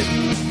guys.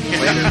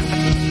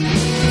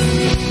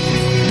 Later.